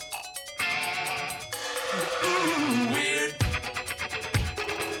Weird.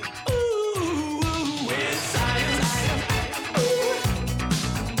 Ooh, weird science.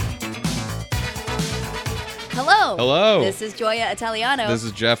 Hello. Hello. This is Joya Italiano. This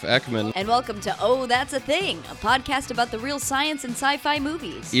is Jeff Ekman. And welcome to Oh, That's a Thing, a podcast about the real science and sci-fi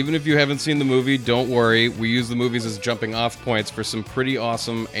movies. Even if you haven't seen the movie, don't worry. We use the movies as jumping off points for some pretty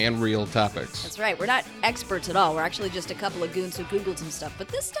awesome and real topics. That's right. We're not experts at all. We're actually just a couple of goons who Googled some stuff. But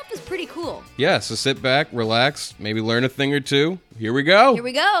this stuff is pretty cool. Yeah, so sit back, relax, maybe learn a thing or two. Here we go. Here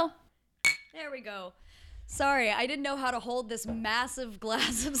we go. There we go. Sorry, I didn't know how to hold this massive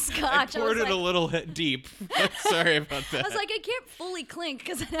glass of scotch. I poured it like, a little deep. Sorry about that. I was like, I can't fully clink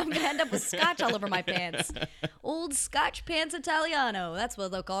because I'm going to end up with scotch all over my pants. Old Scotch Pants Italiano. That's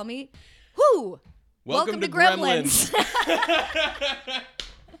what they'll call me. Whoo! Welcome to Gremlins.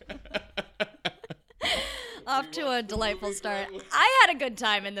 Off to a delightful start. I had a good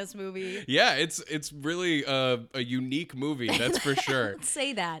time in this movie. Yeah, it's really a unique movie, that's for sure. Let's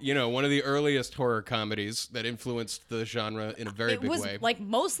say that. You know, one of the earliest horror comedies that influenced the genre in a very big way. It was like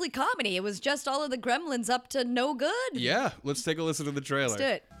mostly comedy. It was just all of the gremlins up to no good. Yeah, let's take a listen to the trailer. Let's do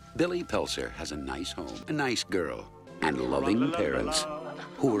it. Billy Pelser has a nice home, a nice girl, and loving parents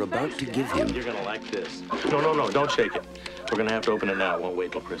who are about to give him You're gonna like this. No, don't shake it. We're gonna have to open it now. It won't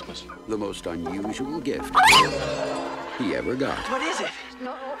wait till Christmas. the most unusual gift he ever got. What is it?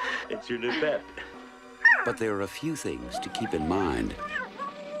 No. It's your new pet. But there are a few things to keep in mind.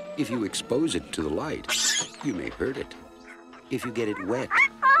 If you expose it to the light, you may hurt it. If you get it wet,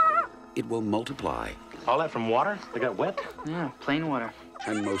 it will multiply. All that from water? They got wet? Yeah, plain water.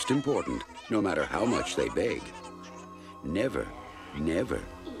 And most important, no matter how much they beg, never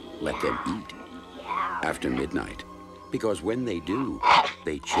let them eat after midnight. Because when they do,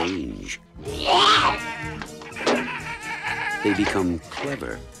 they change. They become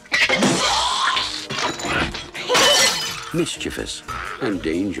clever, mischievous, and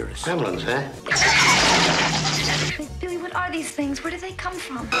dangerous. Gremlins, huh? Billy, what are these things? Where do they come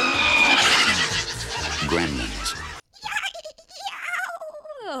from? Gremlins.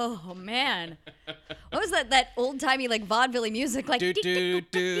 Oh, man. What was that old-timey, like, vaudeville music? Like, Do do do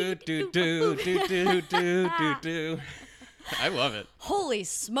do do do do do do do. I love it. holy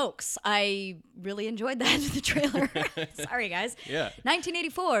smokes. I really enjoyed that in the trailer. Sorry, guys. Yeah.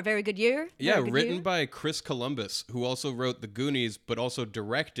 1984, very good year. Yeah, Very good written year. by Chris Columbus, who also wrote The Goonies, but also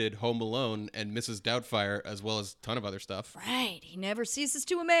directed Home Alone and Mrs. Doubtfire, as well as a ton of other stuff. Right. He never ceases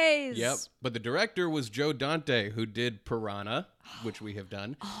to amaze. Yep. But the director was Joe Dante, who did Piranha, which we have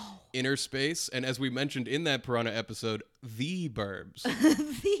done, Inner Space, and as we mentioned in that Piranha episode, The Burbs.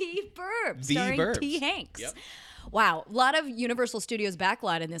 The Burbs, The starring Burbs. T. Hanks. Yep. Wow, a lot of Universal Studios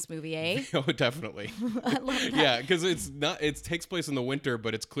backlot in this movie, eh? Oh, definitely. I love that. Yeah, because it takes place in the winter,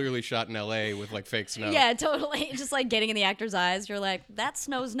 but it's clearly shot in LA with like fake snow. Yeah, totally. Just like getting in the actor's eyes, you're like, that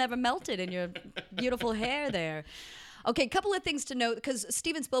snow's never melted in your beautiful hair there. Okay, couple of things to note, because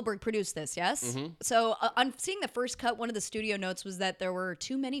Steven Spielberg produced this, yes? Mm-hmm. So on seeing the first cut, one of the studio notes was that there were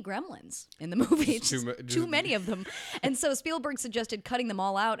too many gremlins in the movie. Too many of them. And so Spielberg suggested cutting them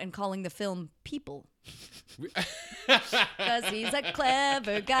all out and calling the film People. Because he's a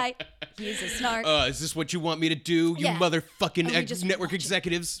clever guy. He's a snark. Is this what you want me to do, you Yeah. motherfucking And we just network watch it.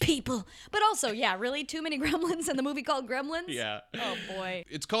 executives? People. But also, yeah, really too many gremlins in the movie called Gremlins? Yeah. Oh, boy.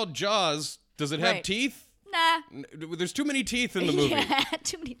 It's called Jaws. Does it have Right. teeth? Nah. There's too many teeth in the movie. Yeah,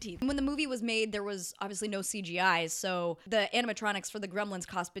 too many teeth. When the movie was made, there was obviously no CGI, so the animatronics for the Gremlins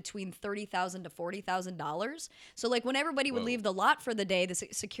cost between $30,000 to $40,000. So, like, when everybody would leave the lot for the day, the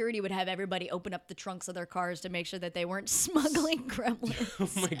security would have everybody open up the trunks of their cars to make sure that they weren't smuggling Gremlins. Oh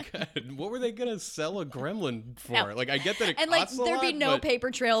my god, what were they gonna sell a gremlin for? No. Like, I get that it And like, costs a there'd lot, be no but- paper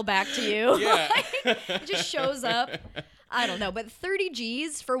trail back to you. Yeah. It just shows up. I don't know, but 30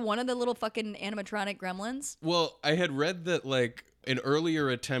 G's for one of the little fucking animatronic gremlins. Well, I had read that like an earlier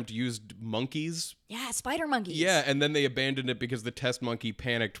attempt used monkeys. Yeah, spider monkeys. Yeah, and then they abandoned it because the test monkey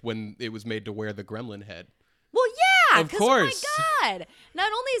panicked when it was made to wear the gremlin head. Well, yeah, Of 'cause, course. Oh my God.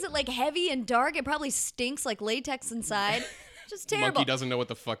 Not only is it like heavy and dark, it probably stinks like latex inside. Just terrible. Monkey doesn't know what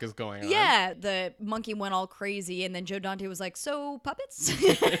the fuck is going on. Yeah, the monkey went all crazy, and then Joe Dante was like, "So puppets?"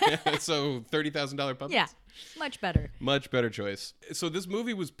 So $30,000 puppets. Yeah, much better. Much better choice. So this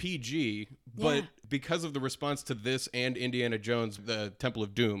movie was PG, but Yeah. because of the response to this and Indiana Jones, The Temple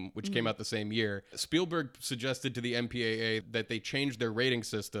of Doom, which came out the same year, Spielberg suggested to the MPAA that they change their rating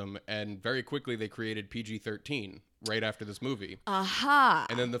system, and very quickly they created PG-13 right after this movie. Aha.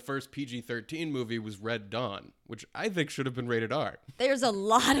 And then the first PG-13 movie was Red Dawn, which I think should have been rated R. There's a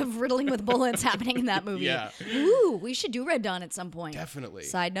lot of riddling with bullets happening in that movie. Yeah. Ooh, we should do Red Dawn at some point. Definitely.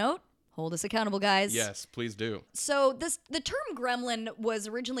 Side note, Hold us accountable, guys. Yes, please do. So the term gremlin was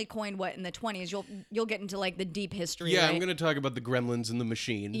originally coined in the 20s. You'll get into like the deep history. Yeah, right? I'm going to talk about the gremlins in the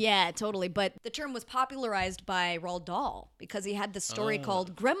machine. Yeah, totally. But the term was popularized by Roald Dahl because he had this story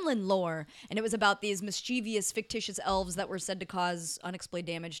called Gremlin Lore, and it was about these mischievous, fictitious elves that were said to cause unexplained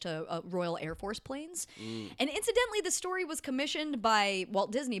damage to Royal Air Force planes. And incidentally, the story was commissioned by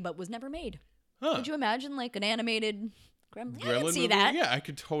Walt Disney, but was never made. Huh. Could you imagine like an animated Gremlin? I Gremlin can see movie? that. Yeah, I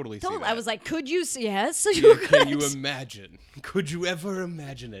could totally see that. I was like, could you see? Yes, Yeah, can you imagine? Could you ever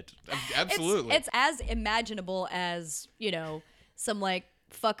imagine it? Absolutely. It's as imaginable as, some like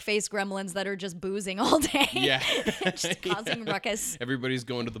fuck-face gremlins that are just boozing all day. Yeah. Just causing ruckus. Everybody's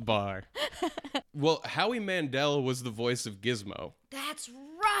going to the bar. Well, Howie Mandel was the voice of Gizmo. That's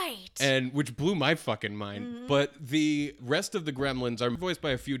right. And which blew my fucking mind. Mm-hmm. But the rest of the gremlins are voiced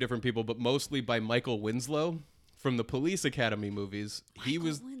by a few different people, but mostly by Michael Winslow from the Police Academy movies. He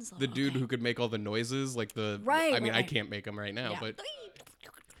was Winslow, the dude who could make all the noises, like the. Right, I mean, I right. can't make them right now, Yeah. but.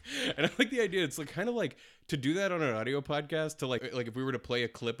 And I like the idea. It's like kind of like to do that on an audio podcast. To like if we were to play a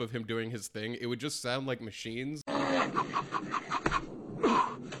clip of him doing his thing, it would just sound like machines.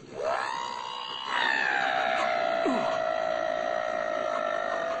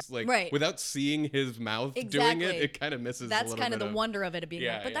 Like Right. without seeing his mouth doing Exactly. it kind of misses. That's a little kind of bit the wonder of it being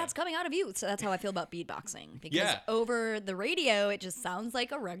Yeah, there. But yeah. that's coming out of you. So that's how I feel about beatboxing. Because Yeah. over the radio, it just sounds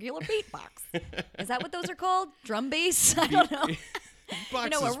like a regular beatbox. Is that what those are called? Drum bass? I don't know.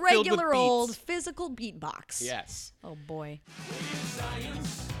 Boxes A filled with regular old beats. physical beatbox. Yes. Oh, boy.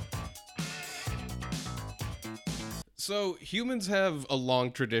 So humans have a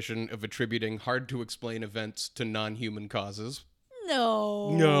long tradition of attributing hard-to-explain events to non-human causes.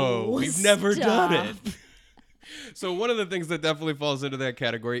 No. We've never done Stop. it. So one of the things that definitely falls into that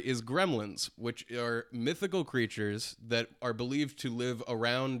category is gremlins, which are mythical creatures that are believed to live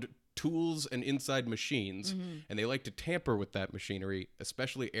around tools and inside machines, and they like to tamper with that machinery,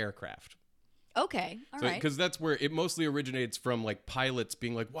 especially aircraft. Okay. All right. Because that's where it mostly originates from, like pilots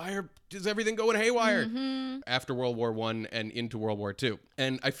being like, is everything going haywire? After World War I and into World War II.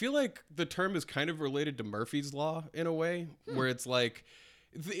 And I feel like the term is kind of related to Murphy's Law in a way, where it's like,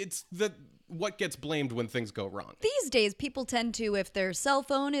 it's what gets blamed when things go wrong. These days, people tend to, if their cell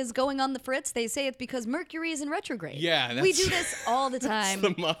phone is going on the fritz, they say it's because Mercury is in retrograde. Yeah, we that's- do this all the time.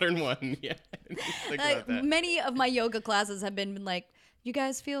 It's the modern one. Yeah. I didn't think about that. Many of my yoga classes have been like, you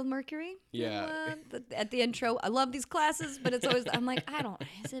guys feel Mercury? Yeah. At the intro, I love these classes, but it's always, I'm like,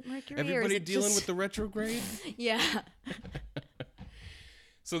 is it Mercury or is Everybody it dealing just... with the retrograde? Yeah.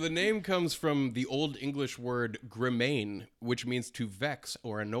 So the name comes from the Old English word grimain, which means to vex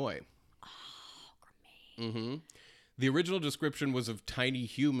or annoy. The original description was of tiny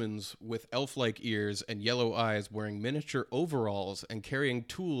humans with elf-like ears and yellow eyes wearing miniature overalls and carrying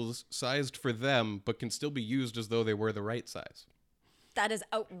tools sized for them but can still be used as though they were the right size. That is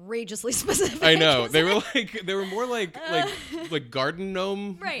outrageously specific. I know. isn't They were more like garden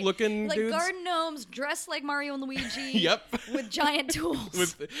gnome right. looking like dudes. garden gnomes dressed like Mario and Luigi. Yep. With giant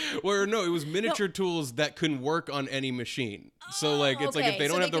tools. It was miniature tools that couldn't work on any machine. So like it's like okay. if they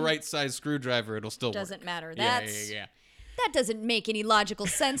So don't they have the can- right size screwdriver, it'll still Doesn't work. matter. Yeah, That's yeah. that doesn't make any logical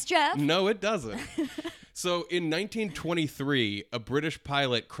sense, Jeff. No, it doesn't. So in 1923, a British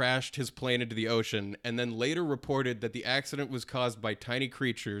pilot crashed his plane into the ocean and then later reported that the accident was caused by tiny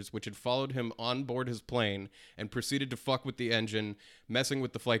creatures which had followed him on board his plane and proceeded to fuck with the engine, messing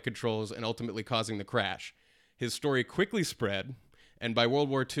with the flight controls, and ultimately causing the crash. His story quickly spread, and by World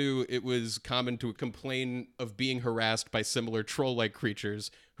War II, it was common to complain of being harassed by similar troll-like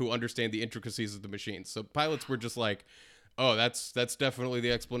creatures who understand the intricacies of the machines. So pilots were just like, oh, that's definitely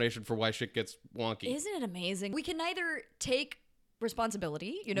the explanation for why shit gets wonky. Isn't it amazing? We can neither take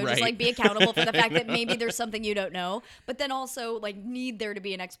responsibility, just Right. like be accountable for the fact that maybe there's something you don't know, but then also like need there to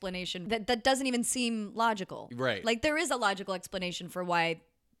be an explanation that doesn't even seem logical. Right. Like there is a logical explanation for why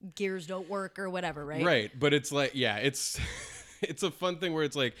gears don't work or whatever, right? Right, but it's like, yeah, it's it's a fun thing where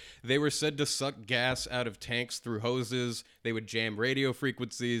it's like they were said to suck gas out of tanks through hoses. They would jam radio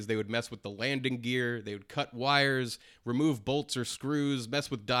frequencies. They would mess with the landing gear. They would cut wires, remove bolts or screws, mess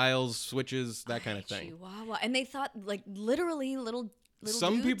with dials, switches, that kind of thing. Chihuahua. And they thought like literally little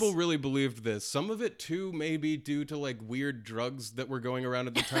Some dudes? people really believed this. Some of it too may be due to like weird drugs that were going around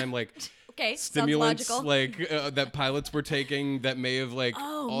at the time, like Okay, sounds stimulants logical. like that pilots were taking that may have like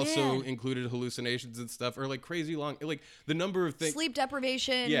Oh, also man. included hallucinations and stuff, or like crazy long, like the number of things. Sleep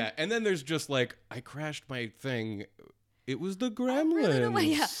deprivation. Yeah, and then there's just like, I crashed my thing. It was the I gremlins. really don't want-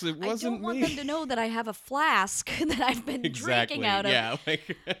 yeah. It wasn't I don't want me. them to know that I have a flask that I've been Exactly. drinking out of. Yeah.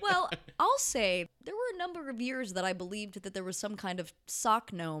 Like, Well, I'll say there were a number of years that I believed that there was some kind of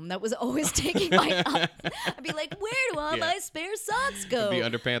sock gnome that was always taking my I'd be like, where do all my spare socks go? The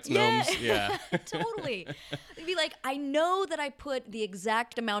underpants gnomes. Yeah. Totally. They'd be like, I know that I put the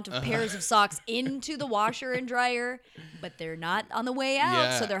exact amount of pairs of socks into the washer and dryer, but they're not on the way out.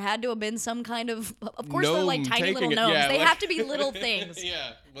 Yeah. So there had to have been some kind of course, they're like Gnome tiny little taking it. gnomes. Yeah, they like- have to be little things.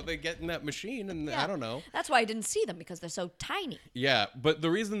 Yeah. Well, they get in that machine, and Yeah. I don't know. That's why I didn't see them, because they're so tiny. Yeah, but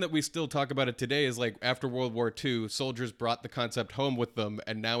the reason that we still talk about it today is like after World War II, soldiers brought the concept home with them,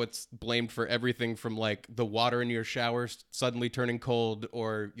 and now it's blamed for everything from like the water in your shower suddenly turning cold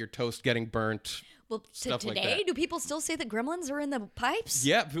or your toast getting burnt. Well, Stuff like today, that. do people still say that gremlins are in the pipes?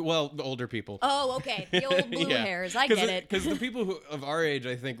 Yeah, well, the older people. Oh, okay. The old blue hairs. I get it. Because the people who of our age,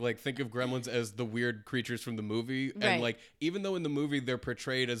 I think, like think of gremlins as the weird creatures from the movie, Right. and like even though in the movie they're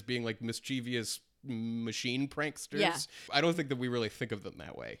portrayed as being like mischievous machine pranksters, Yeah. I don't think that we really think of them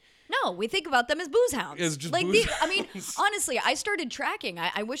that way. No, we think about them as booze hounds. As just like booze I mean, hounds. honestly, I started tracking.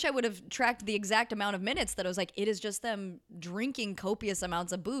 I wish I would have tracked the exact amount of minutes that I was like, it is just them drinking copious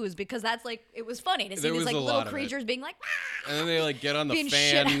amounts of booze, because that's like, it was funny to see There these was like a little lot of it. creatures being like, And then they like get on the Being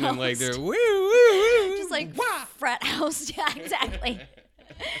fan and like they're shithoused. woo woo woo, just like frat house. Yeah, exactly.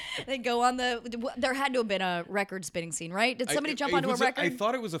 They go on there had to have been a record spinning scene, right? Did somebody jump onto a record? I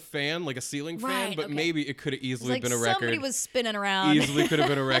thought it was a fan, like a ceiling fan, Right, but okay. maybe it could have It's easily like been a record. somebody was spinning around. Easily could have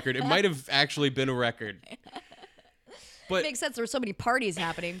been a record. It might have actually been a record. But Makes sense. There were so many parties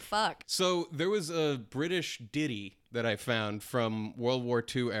happening. Fuck. so there was a British ditty that I found from World War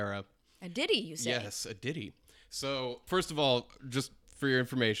II era. A ditty, you say? Yes, a ditty. So first of all, just for your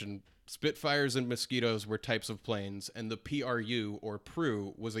information, Spitfires and Mosquitoes were types of planes, and the PRU, or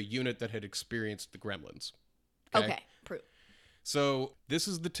PRU, was a unit that had experienced the Gremlins. Okay. Prove. So this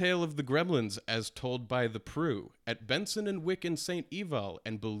is the tale of the Gremlins as told by the PRU at Benson and Wick in St. Eval,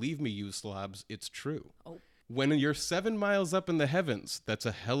 and believe me, you slobs, it's true. Oh. When you're 7 miles up in the heavens, that's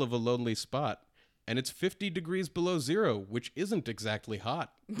a hell of a lonely spot. And it's 50 degrees below zero, which isn't exactly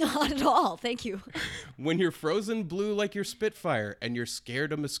hot. Not at all. Thank you. When you're frozen blue like your Spitfire and you're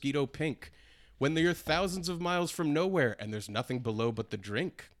scared of mosquito pink. When you're thousands of miles from nowhere and there's nothing below but the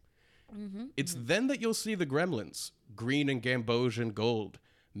drink. It's then that you'll see the gremlins, green and gamboge and gold,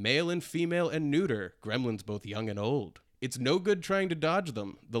 male and female and neuter, gremlins both young and old. It's no good trying to dodge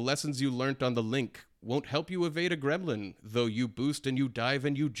them. The lessons you learnt on the link won't help you evade a gremlin, though you boost and you dive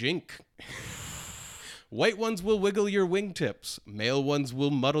and you jink. White ones will wiggle your wingtips. Male ones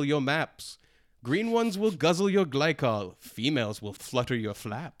will muddle your maps. Green ones will guzzle your glycol. Females will flutter your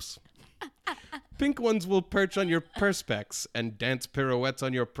flaps. Pink ones will perch on your perspex and dance pirouettes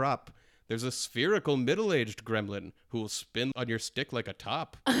on your prop. There's a spherical middle-aged gremlin who will spin on your stick like a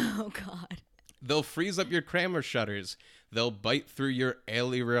top. Oh, God. They'll freeze up your crammer shutters. They'll bite through your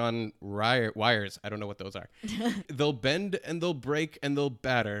aileron wires. I don't know what those are. They'll bend and they'll break and they'll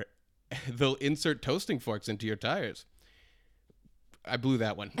batter. They'll insert toasting forks into your tires. I blew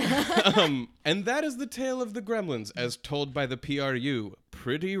that one. And that is the tale of the Gremlins as told by the PRU.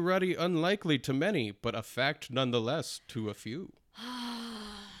 Pretty ruddy unlikely to many, but a fact nonetheless to a few.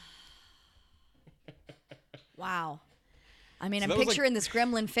 Wow. I mean, So I'm that was like- picturing this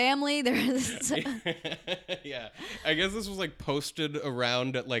gremlin family. There's Yeah. I guess this was like posted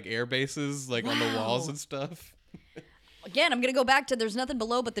around at like air bases, like on the walls Wow. and stuff. Again, I'm going to go back to there's nothing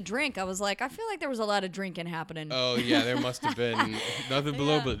below but the drink. I was like, I feel like there was a lot of drinking happening. Oh yeah, there must have been nothing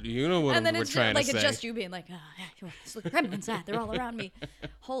below, Yeah. but you know what and then we're it's trying like to it's say. just you being like, oh, yeah, look, gremlins, they're all around me.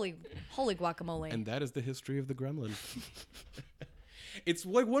 Holy guacamole. And that is the history of the gremlin. It's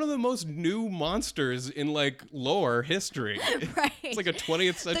like one of the most new monsters in like lore history. Right. It's like a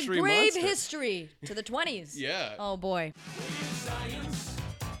 20th century the grave monster. history to the 20s. Yeah. Oh boy.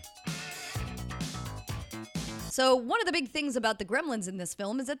 So one of the big things about the gremlins in this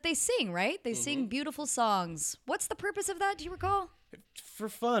film is that they sing, right? They Mm-hmm. sing beautiful songs. What's the purpose of that? Do you recall? For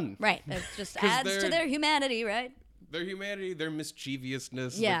fun. Right. It just 'Cause adds to they're- their humanity, right? Their humanity, their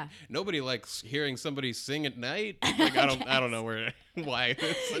mischievousness. Yeah. Like, nobody likes hearing somebody sing at night. Like I don't know why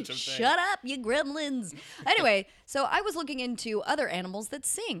it's such a thing. Shut up, you gremlins. Anyway, so I was looking into other animals that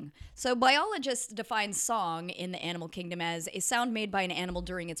sing. So biologists define song in the animal kingdom as a sound made by an animal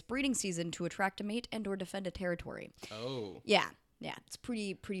during its breeding season to attract a mate and or defend a territory. Oh. Yeah. Yeah, it's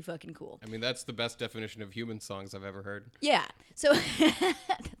pretty fucking cool. I mean, that's the best definition of human songs I've ever heard. Yeah. So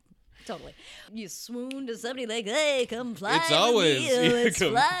Totally. You swoon to somebody like, hey, come fly. It's always, with me. yeah, Let's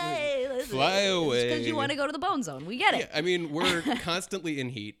come fly. fly away. Because you want to go to the bone zone. We get it. Yeah, I mean, we're constantly in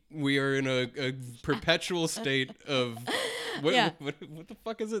heat. We are in a perpetual state of what, Yeah. what the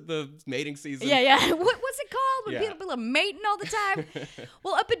fuck is it? The mating season. Yeah. What's it called when Yeah. people are mating all the time?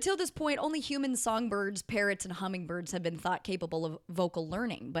 Well, up until this point, only human songbirds, parrots, and hummingbirds have been thought capable of vocal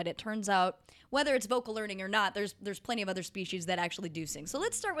learning. But it turns out, whether it's vocal learning or not, there's plenty of other species that actually do sing. So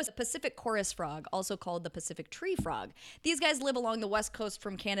let's start with the Pacific chorus frog, also called the Pacific tree frog. These guys live along the west coast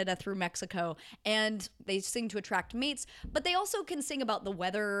from Canada through Mexico, and they sing to attract mates, but they also can sing about the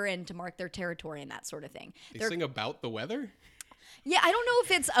weather and to mark their territory and that sort of thing. They sing about the weather? Yeah, I don't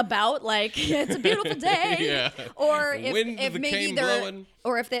know if it's about like it's a beautiful day, Yeah. or The if, wind if that maybe came they're, blowing.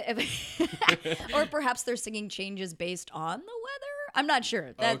 or if they, or perhaps they're singing changes based on the weather. I'm not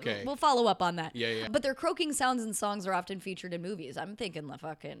sure. Okay. We'll follow up on that. Yeah. But their croaking sounds and songs are often featured in movies. I'm thinking the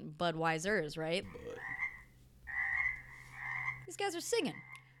fucking Budweisers, right? These guys are singing.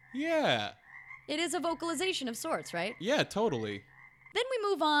 Yeah. It is a vocalization of sorts, right? Yeah, totally. Then we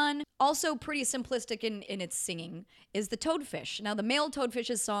move on. Also pretty simplistic in its singing is the toadfish. Now, the male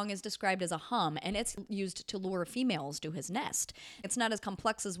toadfish's song is described as a hum, and it's used to lure females to his nest. It's not as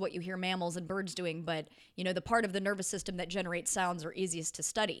complex as what you hear mammals and birds doing, but, you know, the part of the nervous system that generates sounds are easiest to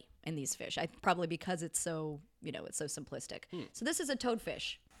study in these fish, probably because it's so, you know, it's so simplistic. So this is a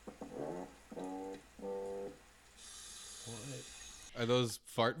toadfish. Are those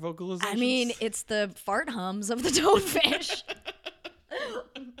fart vocalizations? I mean, it's the fart hums of the toadfish.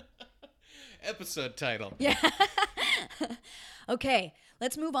 Episode title. Yeah. Okay,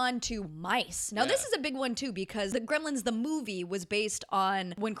 let's move on to mice. Now, this is a big one, too, because the Gremlins, the movie, was based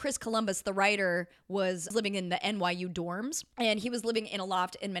on when Chris Columbus, the writer, was living in the NYU dorms, and he was living in a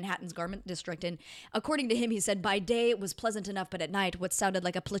loft in Manhattan's Garment District. And according to him, he said, by day it was pleasant enough, but at night what sounded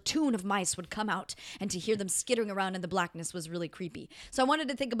like a platoon of mice would come out, and to hear them skittering around in the blackness was really creepy. So I wanted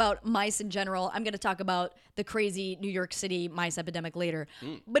to think about mice in general. I'm going to talk about the crazy New York City mice epidemic later.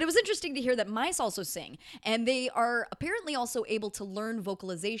 But it was interesting to hear that mice also sing, and they are apparently also able to learn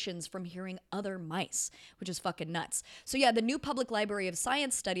vocalizations from hearing other mice, which is fucking nuts. So yeah, the New Public Library of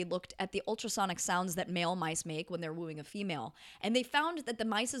Science study looked at the ultrasonic sounds that male mice make when they're wooing a female, and they found that the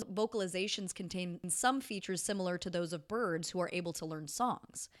mice's vocalizations contain some features similar to those of birds who are able to learn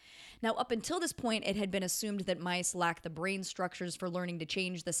songs. Now, up until this point, it had been assumed that mice lack the brain structures for learning to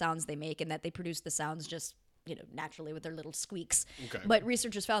change the sounds they make, and that they produce the sounds just, you know, naturally with their little squeaks. Okay. But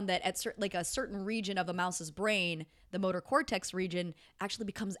researchers found that at a certain region of a mouse's brain, the motor cortex region, actually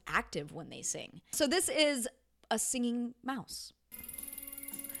becomes active when they sing. So this is a singing mouse.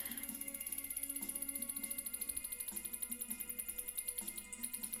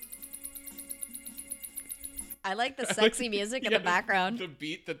 I like the sexy music in the background. The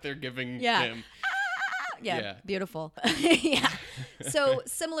beat that they're giving Yeah. him. Yeah, beautiful. Yeah. So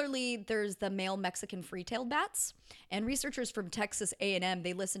similarly, there's the male Mexican free-tailed bats, and researchers from Texas A&M,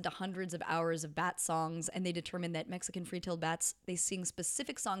 they listened to hundreds of hours of bat songs, and they determined that Mexican free-tailed bats, they sing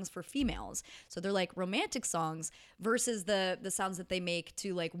specific songs for females. So they're like romantic songs versus the sounds that they make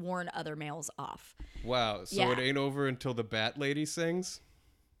to like warn other males off. Wow. So Yeah. it ain't over until the bat lady sings?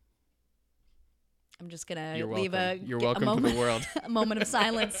 I'm just gonna You're leave welcome. You're a welcome to the moment, world. a moment of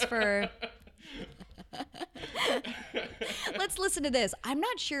silence for. Let's listen to this. I'm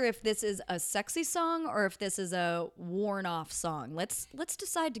not sure if this is a sexy song or if this is a worn off song. Let's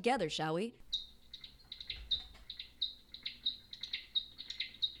decide together, shall we?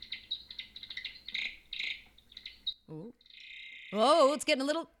 Ooh. Oh, it's getting a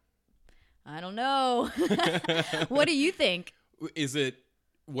little. I don't know. What do you think? Is it,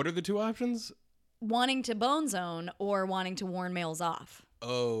 what are the two options? Wanting to bone zone or wanting to warn males off?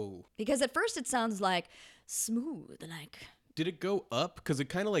 Oh. Because at first it sounds like smooth, like Did it go up? Because it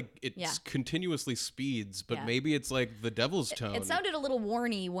kind of like, it Yeah. continuously speeds, but Yeah. maybe it's like the devil's tone. it sounded a little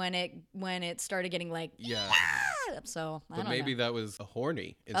warny when it started getting like Yeah. so I But don't maybe know. that was a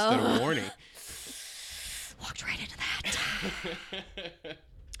horny instead of warny. Walked right into that.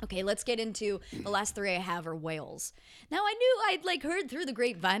 Okay, let's get into the last three I have are whales. Now I knew I'd like heard through the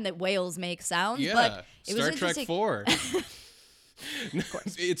grapevine that whales make sounds, Yeah. but it was Star Trek interesting. 4.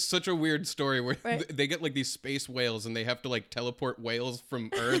 It's such a weird story where Right. they get like these space whales and they have to like teleport whales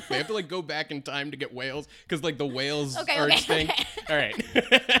from Earth. They have to like go back in time to get whales because like the whales Okay, are okay, extinct. okay. All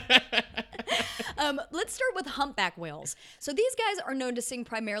right. Let's start with humpback whales. So these guys are known to sing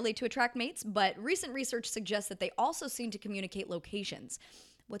primarily to attract mates, but recent research suggests that they also seem to communicate locations.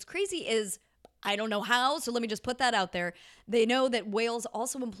 What's crazy is I don't know how, so let me just put that out there. They know that whales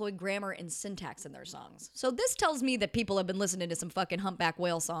also employ grammar and syntax in their songs. So this tells me that people have been listening to some fucking humpback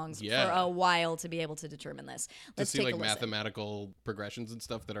whale songs for a while to be able to determine this. Let's to see take like a listen. mathematical progressions and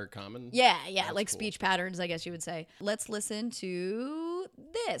stuff that are common. Yeah, That's like cool. speech patterns, I guess you would say. Let's listen to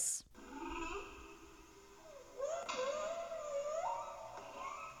this.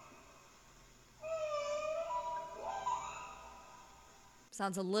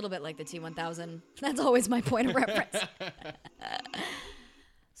 Sounds a little bit like the T-1000. That's always my point of reference.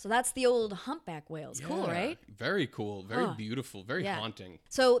 So that's the old humpback whales. Cool, Yeah, right? Very cool. Very beautiful. Very yeah. haunting.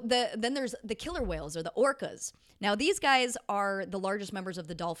 So then there's the killer whales or the orcas. Now these guys are the largest members of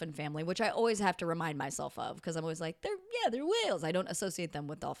the dolphin family, which I always have to remind myself of because I'm always like, they're whales. I don't associate them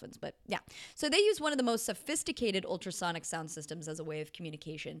with dolphins, but yeah. So they use one of the most sophisticated ultrasonic sound systems as a way of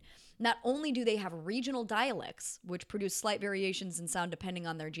communication. Not only do they have regional dialects, which produce slight variations in sound depending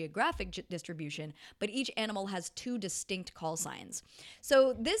on their geographic distribution, but each animal has 2 distinct call signs.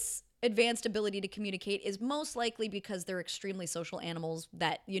 So this advanced ability to communicate is most likely because they're extremely social animals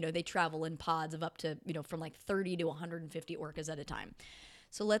that, they travel in pods of up to, from like 30 to 150 orcas at a time.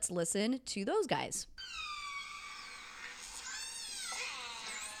 So let's listen to those guys.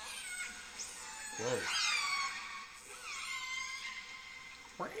 Whoa.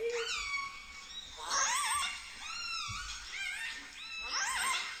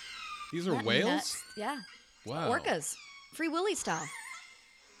 These are whales? Nuts. Yeah. Wow. Orcas. Free Willy style.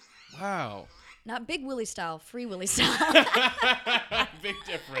 Wow. Not Big Willy style, Free Willy style. Big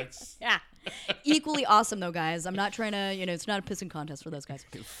difference. Yeah. Equally awesome though, guys. I'm not trying to, it's not a pissing contest for those guys.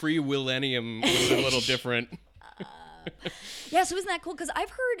 Free Millennium was a little different. Yeah, so isn't that cool? Because I've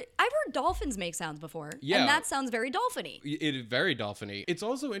heard dolphins make sounds before. Yeah. And that sounds very dolphin-y. It is very dolphin-y. It's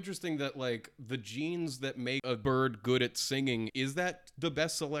also interesting that like the genes that make a bird good at singing, is that the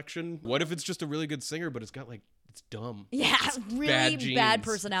best selection? What if it's just a really good singer, but it's got like, it's dumb. Yeah, It's really bad genes.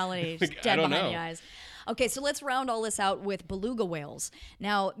 personality. Like, Just I dead don't behind know. the eyes. Okay, so let's round all this out with beluga whales.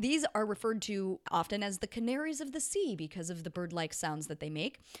 Now, these are referred to often as the canaries of the sea because of the bird-like sounds that they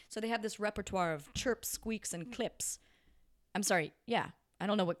make. So they have this repertoire of chirps, squeaks, and clips. I'm sorry, yeah. I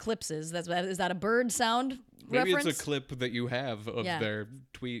don't know what clips is. Is that a bird sound Maybe reference? it's a clip that you have of Yeah. their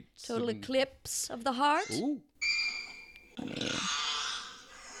tweets. Totally and- clips of the heart. Ooh.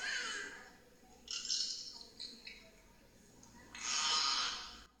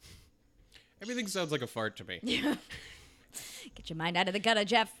 Everything sounds like a fart to me. Get your mind out of the gutter,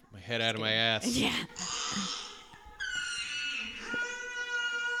 Jeff. My head out of my ass. Yeah.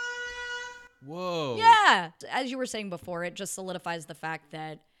 Whoa. Yeah. As you were saying before, it just solidifies the fact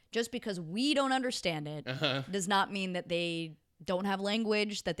that just because we don't understand it does not mean that they don't have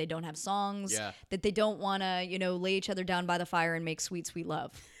language, that they don't have songs, Yeah. that they don't want to, lay each other down by the fire and make sweet, sweet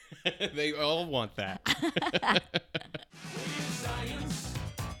love. They all want that.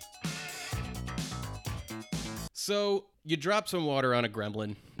 So you drop some water on a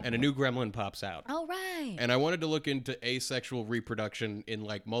gremlin, and a new gremlin pops out. All right. And I wanted to look into asexual reproduction in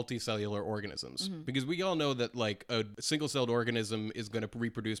like multicellular organisms because we all know that like a single-celled organism is going to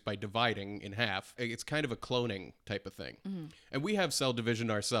reproduce by dividing in half. It's kind of a cloning type of thing. And we have cell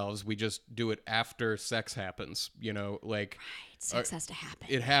division ourselves. We just do it after sex happens, like Sex has to happen.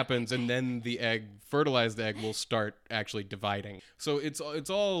 it happens and then the fertilized egg will start actually dividing. So it's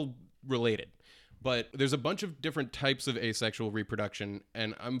all related. But there's a bunch of different types of asexual reproduction,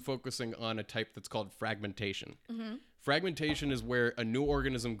 and I'm focusing on a type that's called fragmentation. Fragmentation is where a new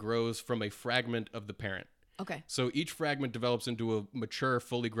organism grows from a fragment of the parent. Okay. So each fragment develops into a mature,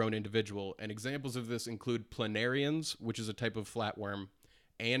 fully grown individual, and examples of this include planarians, which is a type of flatworm,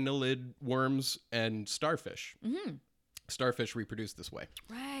 annelid worms, and starfish. Starfish reproduce this way.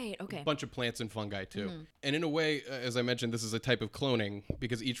 Right. Okay. A bunch of plants and fungi too. And in a way, as I mentioned, this is a type of cloning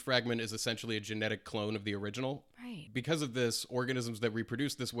because each fragment is essentially a genetic clone of the original. Right. Because of this, organisms that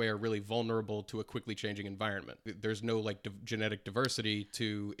reproduce this way are really vulnerable to a quickly changing environment. There's no like genetic diversity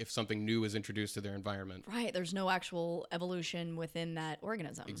to if something new is introduced to their environment. Right. There's no actual evolution within that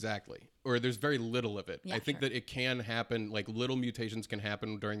organism. Exactly. Or there's very little of it. Yeah, I think sure. that it can happen, like little mutations can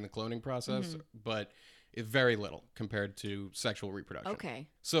happen during the cloning process, but very little compared to sexual reproduction. Okay.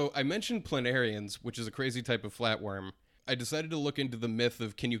 So I mentioned planarians, which is a crazy type of flatworm. I decided to look into the myth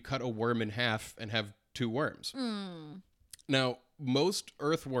of can you cut a worm in half and have 2 worms? Now, most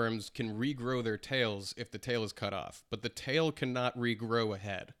earthworms can regrow their tails if the tail is cut off, but the tail cannot regrow a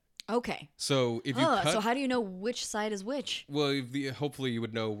head. Okay. So if you cut... So how do you know which side is which? Well, hopefully you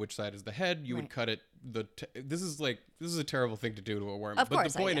would know which side is the head. You would Right. cut it. This is a terrible thing to do to a worm. Of but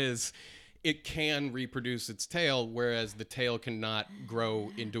course, the point yeah. is, it can reproduce its tail, whereas the tail cannot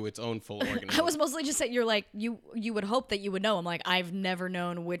grow into its own full organism. I was mostly just saying, you're like, you would hope that you would know. I'm like, I've never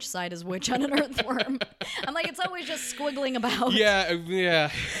known which side is which on an earthworm. I'm like, it's always just squiggling about. Yeah,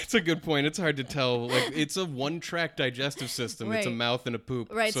 it's a good point. It's hard to tell. Like, it's a one-track digestive system. It's a Right. mouth and a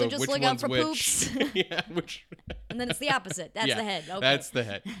poop. Right, so just which look out one's for which? poops. Yeah, which... And then it's the opposite. That's Yeah, the head. Okay. That's the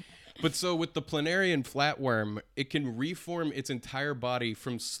head. But so with the planarian flatworm, it can reform its entire body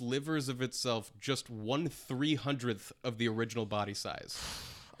from slivers of itself just 1/300th of the original body size.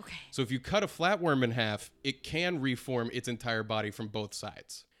 Okay. So if you cut a flatworm in half, it can reform its entire body from both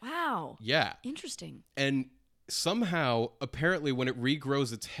sides. Wow. Yeah. Interesting. And somehow, apparently, when it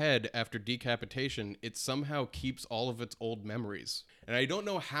regrows its head after decapitation, it somehow keeps all of its old memories. And I don't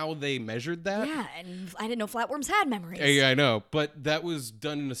know how they measured that. Yeah, and I didn't know flatworms had memories. Yeah, I know. But that was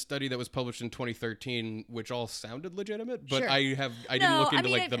done in a study that was published in 2013, which all sounded legitimate. But Sure. I didn't No, look I into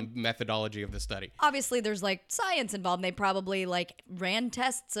mean, the methodology of the study. Obviously, there's like science involved. And they probably like ran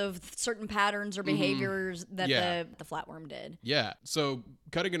tests of certain patterns or behaviors that Yeah. the flatworm did. Yeah. So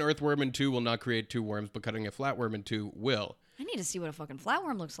cutting an earthworm in two will not create two worms, but cutting a flatworm in two will. I need to see what a fucking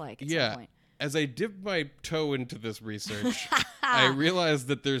flatworm looks like at Yeah. some point. As I dipped my toe into this research, I realized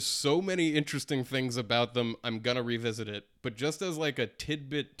that there's so many interesting things about them, I'm gonna revisit it. But just as like a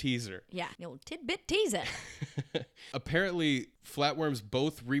tidbit teaser, Yeah, the old tidbit teaser. apparently flatworms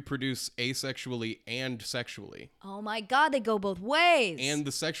both reproduce asexually and sexually. Oh my god, they go both ways. And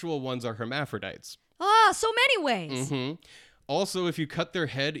the sexual ones are hermaphrodites. So many ways. Also, if you cut their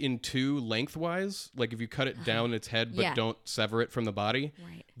head in two lengthwise, like if you cut it down its head but Yeah. don't sever it from the body,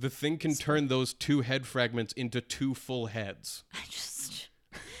 Right. the thing can turn those two head fragments into two full heads. I just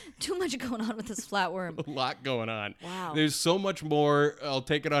too much going on with this flatworm. A lot going on. Wow. There's so much more. I'll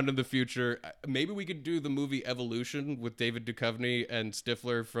take it on in the future. Maybe we could do the movie Evolution with David Duchovny and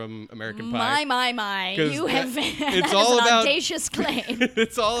Stifler from American Pie. My. 'Cause You have it's that is all an about- audacious claim.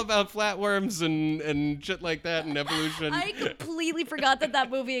 It's all about flatworms and shit like that and evolution. I completely forgot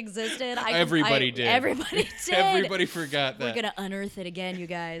that movie existed. Everybody did. Everybody did. Everybody forgot that. We're gonna unearth it again, you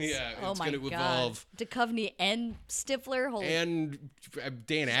guys. Yeah, oh it's my gonna god. evolve. Duchovny and Stifler. Holy And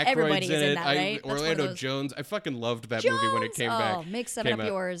Dan Everybody Aykroyd's is in in it. that, right? That's one of Orlando those- Jones. I fucking loved that movie when it Jones! came back. Oh, make seven came up out.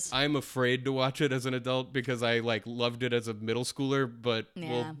 yours. I'm afraid to watch it as an adult because I like loved it as a middle schooler, but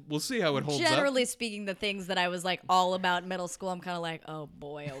Yeah. we'll see how it holds Generally speaking, the things that I was like all about in middle school, I'm kind of like, oh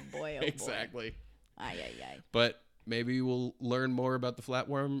boy, oh boy, oh up. boy. Exactly. Ay, ay, ay. But maybe we'll learn more about the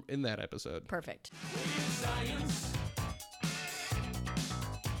flatworm in that episode. Perfect.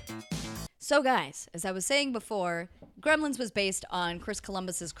 So, guys, as I was saying before, Gremlins was based on Chris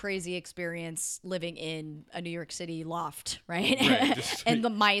Columbus's crazy experience living in a New York City loft, right? Right, just- And the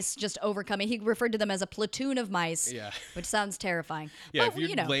mice just overcoming. He referred to them as a platoon of mice, Yeah. which sounds terrifying. Yeah, But, if you're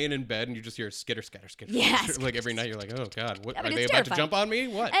you know, laying in bed and you just hear skitter, scatter, skitter, Yeah, skitter, like every night you're like, oh God, what, I mean, are they it's about to terrifying. jump on me?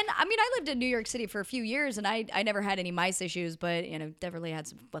 What? And I mean, I lived in New York City for a few years, and I never had any mice issues, but you know, definitely had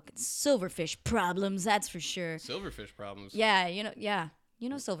some fucking silverfish problems. That's for sure. Silverfish problems. Yeah, you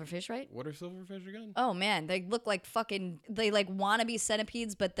know silverfish, right? What are silverfish again? Oh man, they look like they like wannabe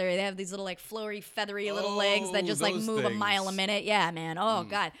centipedes, but they have these little like flowery, feathery little legs that Oh, just like those move a mile a things. minute. Yeah, man. Oh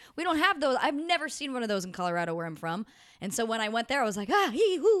god, we don't have those. I've never seen one of those in Colorado where I'm from, and so when I went there, I was like,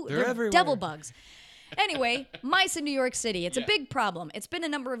 hee hoo, They're everywhere. devil bugs. Anyway, mice in New York City. It's a big problem. It's been a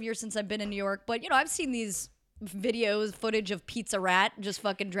number of years since I've been in New York, but you know, I've seen these footage of Pizza Rat just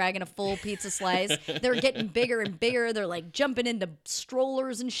fucking dragging a full pizza slice. They're getting bigger and bigger. They're like jumping into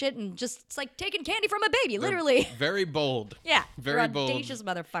strollers and shit and just it's like taking candy from a baby, literally. Very bold. Yeah. Very they're bold. audacious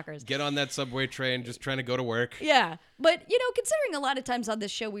motherfuckers. Get on that subway train, just trying to go to work. Yeah. But, you know, considering a lot of times on this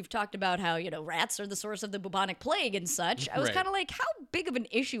show we've talked about how, you know, rats are the source of the bubonic plague and such, I was Right. kind of like, how big of an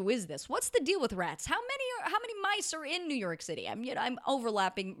issue is this? What's the deal with rats? How many mice are in New York City? I'm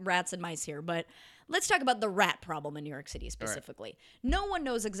overlapping rats and mice here, but let's talk about the rat problem in New York City specifically. No one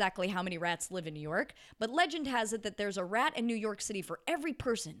knows exactly how many rats live in New York, but legend has it that there's a rat in New York City for every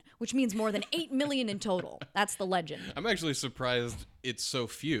person, which means more than 8 million in total. That's the legend. I'm actually surprised it's so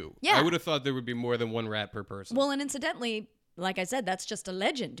few. Yeah. I would have thought there would be more than one rat per person. Well, and incidentally, like I said, that's just a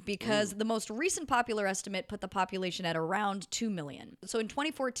legend because the most recent popular estimate put the population at around 2 million. So in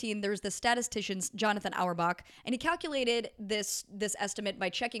 2014, there's the statistician Jonathan Auerbach, and he calculated this estimate by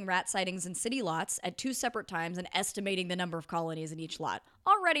checking rat sightings in city lots at 2 separate times and estimating the number of colonies in each lot.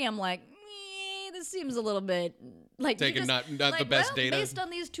 Already, I'm like, this this seems a little bit like you Taking just- not the best data. Based on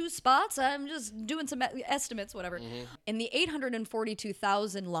these 2 spots, I'm just doing some estimates, whatever. In the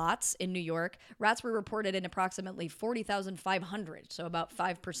 842,000 lots in New York, rats were reported in approximately 40,500, so about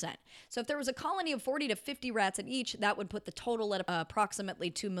 5%. So if there was a colony of 40 to 50 rats in each, that would put the total at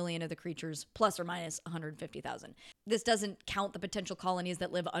approximately 2 million of the creatures, plus or minus 150,000. This doesn't count the potential colonies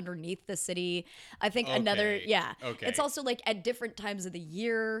that live underneath the city. I think another, Okay. It's also like at different times of the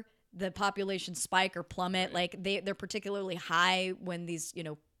year, the population spike or plummet. Like they're particularly high when these,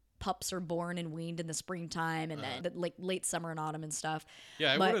 pups are born and weaned in the springtime and then the late summer and autumn and stuff.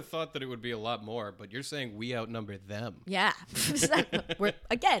 Yeah, I But- would have thought that it would be a lot more, but you're saying we outnumber them. Yeah. we're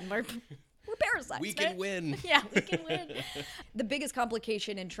parasites. We can right? win. Yeah, we can win. The biggest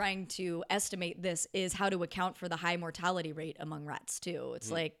complication in trying to estimate this is how to account for the high mortality rate among rats too.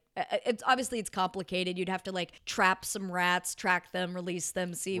 It's like it's complicated. You'd have to like trap some rats, track them, release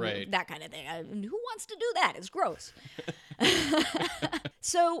them, see Right. that kind of thing. Who wants to do that? It's gross.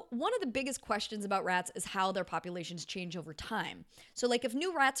 So one of the biggest questions about rats is how their populations change over time. So like if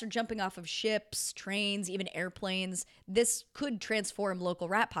new rats are jumping off of ships, trains, even airplanes, this could transform local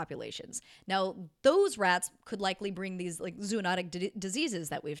rat populations. Now, those rats could likely bring these like zoonotic diseases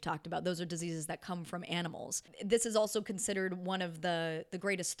that we've talked about. Those are diseases that come from animals. This is also considered one of the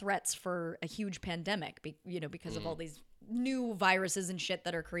greatest threats for a huge pandemic, because of all these new viruses and shit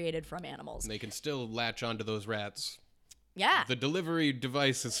that are created from animals. And they can still latch onto those rats. Yeah. The delivery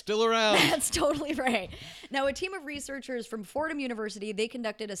device is still around. That's totally right. Now, a team of researchers from Fordham University, they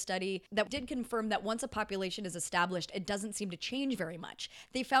conducted a study that did confirm that once a population is established, it doesn't seem to change very much.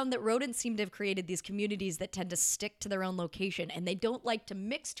 They found that rodents seem to have created these communities that tend to stick to their own location, and they don't like to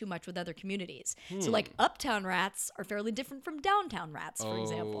mix too much with other communities. So, like, uptown rats are fairly different from downtown rats, for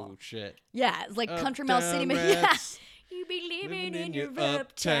example. Oh, shit. Yeah, it's like Country Mouse City. Uptown Yeah. rats. You be living in your your uptown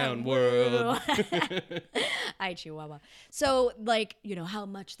uptown world. Hi, Chihuahua. So, like, how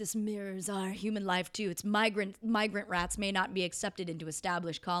much this mirrors our human life, too. It's migrant rats may not be accepted into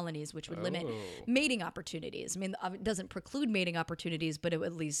established colonies, which would limit mating opportunities. I mean, it doesn't preclude mating opportunities, but it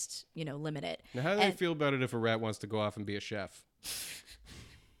would at least, limit it. Now, how do they feel about it if a rat wants to go off and be a chef?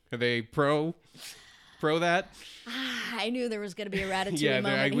 Are they pro that? I knew there was going to be a ratatouille Yeah,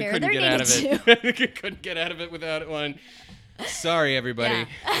 moment we here. couldn't There get out of needed it. We couldn't get out of it without one. Sorry, everybody.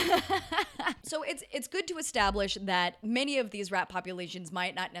 So it's good to establish that many of these rat populations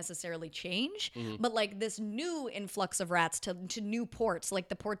might not necessarily change, but like this new influx of rats to new ports, like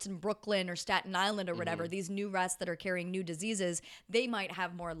the ports in Brooklyn or Staten Island or whatever, these new rats that are carrying new diseases, they might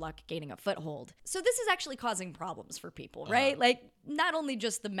have more luck gaining a foothold. So this is actually causing problems for people, right? Like not only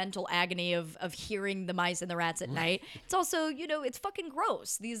just the mental agony of hearing the mice and the rats at night, it's also, it's fucking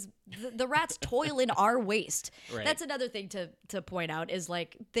gross. The rats toil in our waste. Right. That's another thing to point out is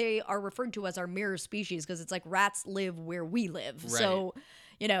like they are referred to as our mirror species because it's like rats live where we live. Right. So,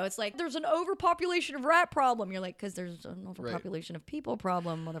 it's like there's an overpopulation of rat problem. You're like, because there's an overpopulation of people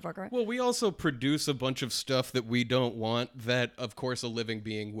problem, motherfucker. Well, we also produce a bunch of stuff that we don't want that, of course, a living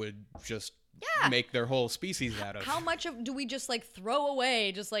being would just make their whole species out of. How much do we just like throw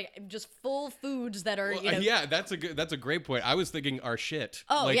away? Just full foods that are, Well, yeah, that's a great point. I was thinking our shit.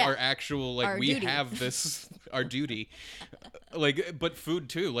 Oh, like yeah. our actual, like Our we duty. have this, our duty. Like, but food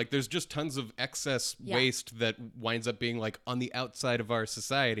too. Like there's just tons of excess waste that winds up being like on the outside of our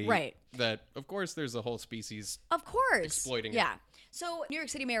society. Right. That, of course, there's a whole species. Of course. Exploiting it. Yeah. So New York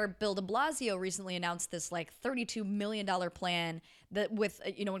City Mayor Bill de Blasio recently announced this like $32 million plan that with,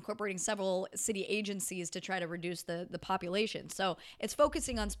 incorporating several city agencies to try to reduce the population. So it's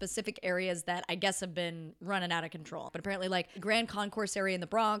focusing on specific areas that I guess have been running out of control. But apparently like Grand Concourse area in the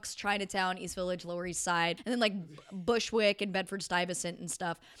Bronx, Chinatown, East Village, Lower East Side, and then like Bushwick and Bedford-Stuyvesant and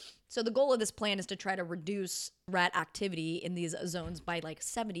stuff. So the goal of this plan is to try to reduce rat activity in these zones by like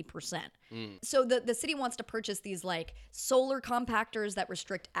 70%. So the city wants to purchase these like solar compactors that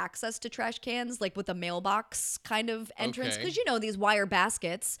restrict access to trash cans, like with a mailbox kind of entrance. Okay. Because these wire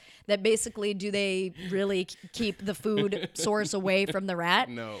baskets that basically do they really keep the food source away from the rat?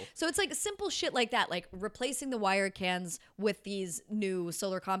 No. So it's like simple shit like that, like replacing the wire cans with these new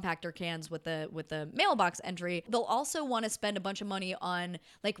solar compactor cans with the mailbox entry. They'll also want to spend a bunch of money on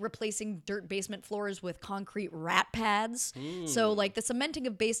like replacing dirt basement floors with concrete rat pads. So like the cementing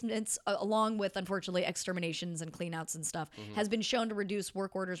of basements along with unfortunately exterminations and cleanouts and stuff has been shown to reduce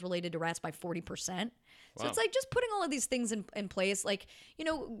work orders related to rats by 40%. So it's like just putting all of these things in place, like,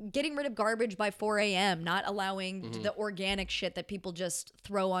 getting rid of garbage by 4 a.m., not allowing the organic shit that people just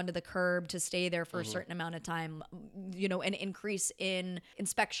throw onto the curb to stay there for a certain amount of time, an increase in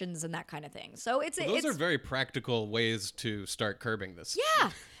inspections and that kind of thing. So Those are very practical ways to start curbing this. Yeah.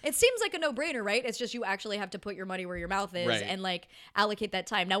 It seems like a no-brainer, right? It's just you actually have to put your money where your mouth is Right. and like allocate that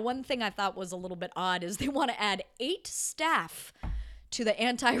time. Now, one thing I thought was a little bit odd is they want to add 8 staff to the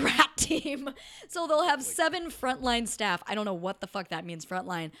anti-rat team. So they'll have 7 frontline staff. I don't know what the fuck that means,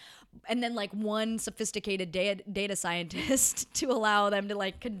 frontline. And then like 1 sophisticated data scientist to allow them to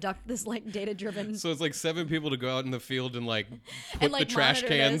like conduct this like data-driven. So it's like 7 people to go out in the field and like put like, the trash monitor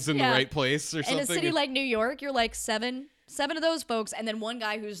cans this. in Yeah. the right place or In something. a city like New York, you're like 7 of those folks, and then 1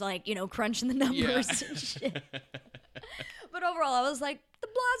 guy who's like, crunching the numbers and shit. But overall, I was like, de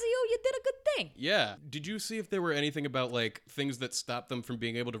Blasio, you did a good thing. Yeah. Did you see if there were anything about like things that stop them from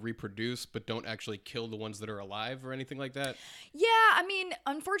being able to reproduce but don't actually kill the ones that are alive or anything like that? Yeah, I mean,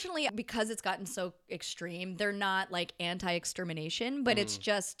 unfortunately, because it's gotten so extreme, they're not like anti-extermination, but it's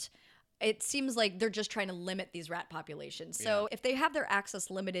just... It seems like they're just trying to limit these rat populations. So if they have their access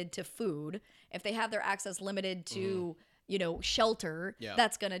limited to food, if they have their access limited to, shelter,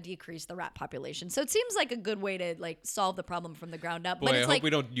 that's going to decrease the rat population. So it seems like a good way to like solve the problem from the ground up. Boy, but I it's hope like, we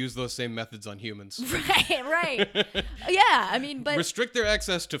don't use those same methods on humans. right. Yeah, I mean, but Restrict their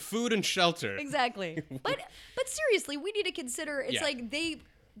access to food and shelter. exactly. But seriously, we need to consider it's Yeah. like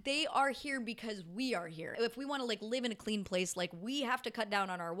they are here because we are here. If we want to like live in a clean place, like we have to cut down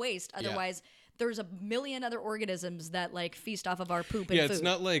on our waste. Otherwise, there's a million other organisms that like feast off of our poop and Yeah, food. it's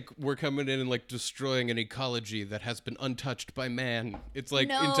not like we're coming in and like destroying an ecology that has been untouched by man. It's like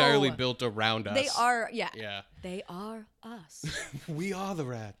No. entirely built around us. They are, yeah. They are us. We are the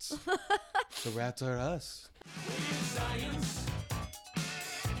rats. The rats are us.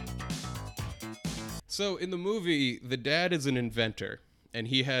 So in the movie, the dad is an inventor. And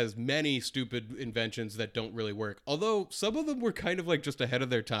he has many stupid inventions that don't really work. Although some of them were kind of like just ahead of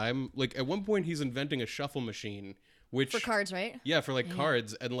their time. Like at one point he's inventing a shuffle machine, which For cards, right? Yeah, for like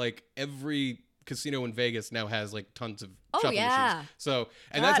cards, and like every casino in Vegas now has like tons of Oh, shuffle yeah. machines. So,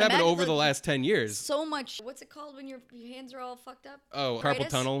 and God, that's happened imagine over the last 10 years. So much. What's it called when your hands are all fucked up? Oh, carpal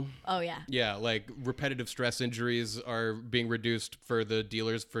Arthritis? tunnel. Oh, yeah. Yeah, like repetitive stress injuries are being reduced for the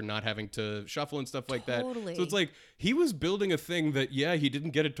dealers for not having to shuffle and stuff like that. Totally. So it's like he was building a thing that, yeah, he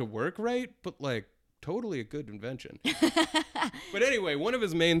didn't get it to work right, but like totally a good invention. But anyway, one of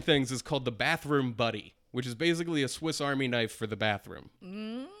his main things is called the Bathroom Buddy, which is basically a Swiss Army knife for the bathroom.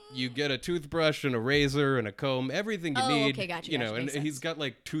 You get a toothbrush and a razor and a comb, everything you Oh, need. okay, gotcha, You know, gotcha, and makes he's sense. got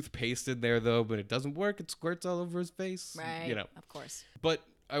like toothpaste in there though, but it doesn't work. It squirts all over his face. Right. You know. Of course. But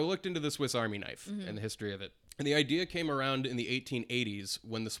I looked into the Swiss Army knife and the history of it. And the idea came around in the 1880s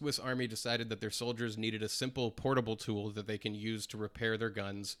when the Swiss Army decided that their soldiers needed a simple portable tool that they can use to repair their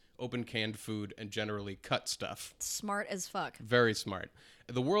guns, open canned food, and generally cut stuff. Smart as fuck. Very smart.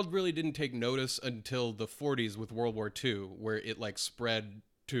 The world really didn't take notice until the 40s with World War II, where it like spread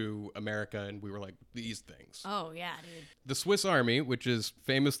to America and we were like, these things. Oh, yeah, dude. The Swiss Army, which is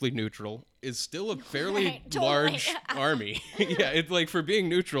famously neutral, is still a fairly Right, totally. large army. Yeah, it's like for being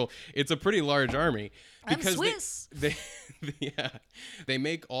neutral, it's a pretty large army. I'm Because Swiss. they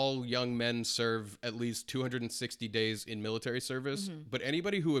make all young men serve at least 260 days in military service, Mm-hmm. but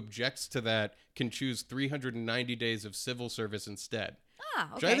anybody who objects to that can choose 390 days of civil service instead. Ah,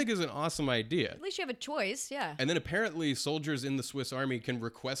 Which okay. I think is an awesome idea. At least you have a choice, yeah. And then apparently soldiers in the Swiss Army can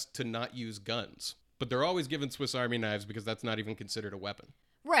request to not use guns. But they're always given Swiss Army knives because that's not even considered a weapon.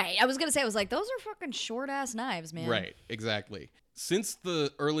 Right. I was going to say, I was like, those are fucking short-ass knives, man. Right, exactly. Since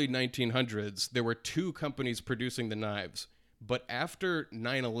the early 1900s, there were 2 companies producing the knives. But after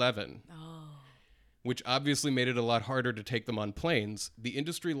 9/11, which obviously made it a lot harder to take them on planes, the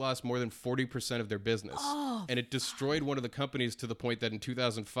industry lost more than 40% of their business. And it destroyed one of the companies to the point that in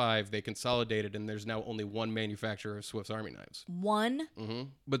 2005, they consolidated and there's now only one manufacturer of Swiss Army knives. One?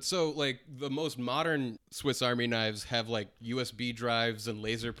 But so, like, the most modern Swiss Army knives have, like, USB drives and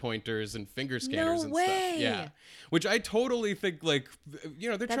laser pointers and finger scanners and way. stuff. Yeah. Which I totally think, like, you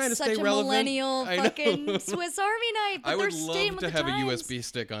know, they're That's trying to such stay a relevant. millennial I know. fucking Swiss Army knife. But I would they're staying love with to the have a times. USB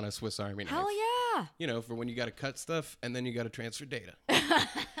stick on a Swiss Army knife. Hell yeah. You know, for when you got to cut stuff and then you got to transfer data.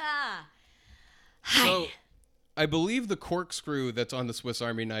 Hi. So, I believe the corkscrew that's on the Swiss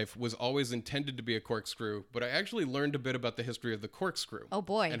Army knife was always intended to be a corkscrew, but I actually learned a bit about the history of the corkscrew. Oh,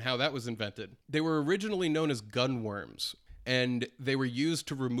 boy. And how that was invented. They were originally known as gun worms, and they were used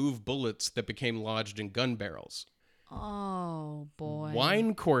to remove bullets that became lodged in gun barrels. Oh, boy.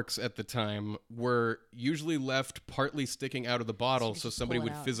 Wine corks at the time were usually left partly sticking out of the bottle so just somebody pull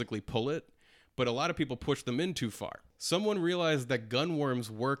it would out. physically pull it. but a lot of people pushed them in too far. Someone realized that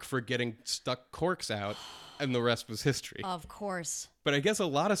gunworms work for getting stuck corks out, and the rest was history. Of course. But I guess a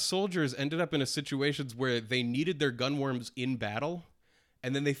lot of soldiers ended up in a situations where they needed their gunworms in battle,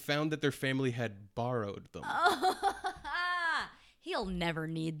 and then they found that their family had borrowed them. He'll never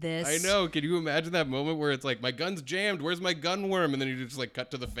need this. I know. Can you imagine that moment where it's like, my gun's jammed, where's my gunworm? And then you just like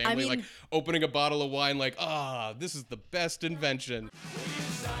cut to the family, like opening a bottle of wine, like, this is the best invention.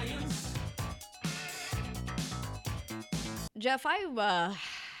 Jeff, I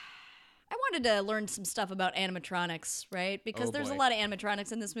wanted to learn some stuff about animatronics, right? Because Oh, there's a boy. lot of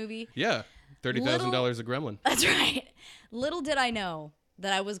animatronics in this movie. Yeah. $30,000 a gremlin. That's right. Little did I know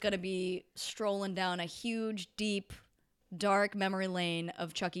that I was going to be strolling down a huge, deep, dark memory lane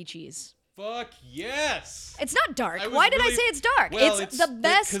of Chuck E. Cheese. Fuck yes. It's not dark. I was Why did I really- say it's dark? Well, it's the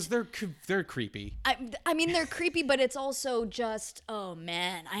best. Because they're creepy. I mean, they're creepy, but it's also just, oh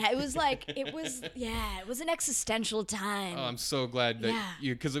man. It was an existential time. Oh, I'm so glad that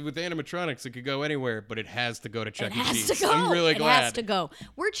Yeah. because with animatronics, it could go anywhere, but it has to go to Chuck It E. has Cheese. to go. I'm really glad. It has to go.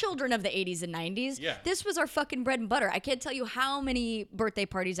 We're children of the 80s and 90s. Yeah. This was our fucking bread and butter. I can't tell you how many birthday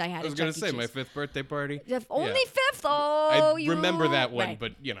parties I had I was at gonna Chuck E. say Cheese. my 5th birthday party. If only Yeah. fifth, oh, I you remember that one, right.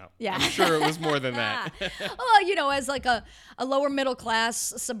 but Yeah. I'm sure it was more than that. Well, as like a lower middle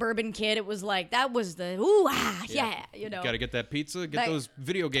class suburban kid, it was like that was the yeah. Got to get that pizza, get That- those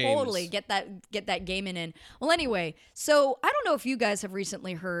video games. Totally get that gaming in. Well, anyway, so I don't know if you guys have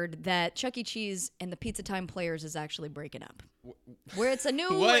recently heard that Chuck E. Cheese and the Pizza Time Players is actually breaking up. Where it's a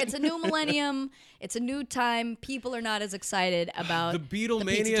new What? it's a new millennium, it's a new time. People are not as excited about The Pizza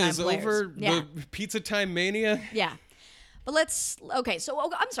Beatlemania Time is Players. over. Yeah. The Pizza Time Mania. Yeah. But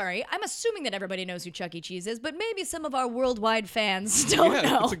I'm sorry. I'm assuming that everybody knows who Chuck E. Cheese is, but maybe some of our worldwide fans don't Yeah,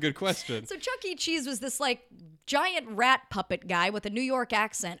 know. that's a good question. So Chuck E. Cheese was this like giant rat puppet guy with a New York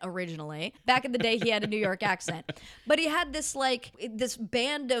accent originally. Back in the day, he had a New York accent, but he had this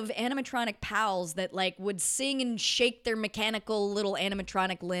band of animatronic pals that like would sing and shake their mechanical little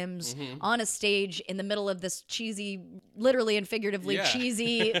animatronic limbs on a stage in the middle of this cheesy, literally and figuratively Yeah.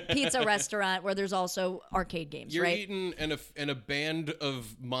 cheesy pizza restaurant where there's also arcade games. You're right? eating and a band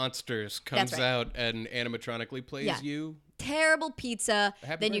of monsters comes right. out and animatronically plays Yeah. you. Terrible pizza.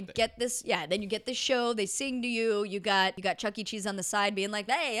 Happy then you birthday. get this, then you get this show. They sing to you. You got Chuck E. Cheese on the side being like,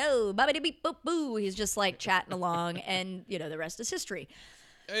 "Hey, oh, babidi beep boop boo." He's just like chatting along, and the rest is history.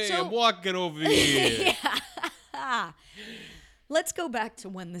 Hey, So- I'm walking over here. Let's go back to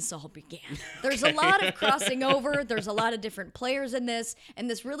when this all began. There's a lot of crossing over. There's a lot of different players in this, and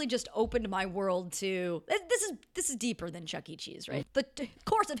this really just opened my world to. This is deeper than Chuck E. Cheese, right? The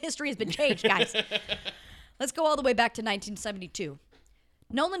course of history has been changed, guys. Let's go all the way back to 1972.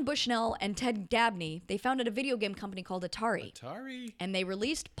 Nolan Bushnell and Ted Dabney, they founded a video game company called Atari. Atari. And they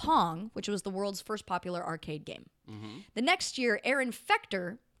released Pong, which was the world's first popular arcade game. Mm-hmm. The next year, Aaron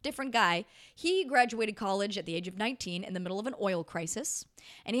Fechter, different guy, he graduated college at the age of 19 in the middle of an oil crisis.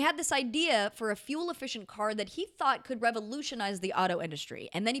 And he had this idea for a fuel-efficient car that he thought could revolutionize the auto industry.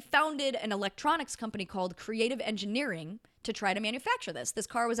 And then he founded an electronics company called Creative Engineering to try to manufacture this. This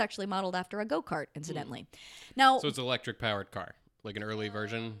car was actually modeled after a go-kart, incidentally. Now, So it's an electric-powered car, like an early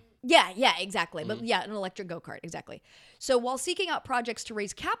version. yeah, exactly. But yeah, an electric go-kart, exactly. So while seeking out projects to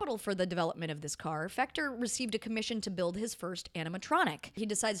raise capital for the development of this car, Fechter received a commission to build his first animatronic. He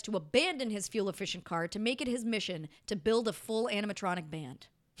decides to abandon his fuel-efficient car to make it his mission to build a full animatronic band.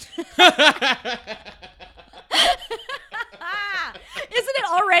 Isn't it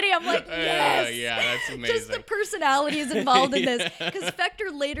already? I'm like, yes. Yeah, that's amazing. Just the personalities involved in this. Because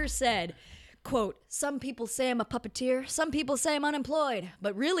Fechter later said, quote, "Some people say I'm a puppeteer. Some people say I'm unemployed.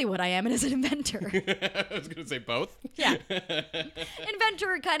 But really what I am is an inventor." I was going to say both. Yeah.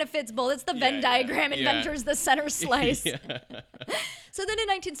 Inventor kind of fits both. It's the Venn yeah, diagram. yeah. Inventor's the center slice. Yeah. So then in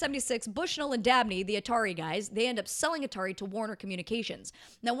 1976, Bushnell and Dabney, the Atari guys, they end up selling Atari to Warner Communications.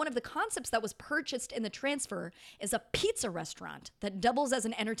 Now, one of the concepts that was purchased in the transfer is a pizza restaurant that doubles as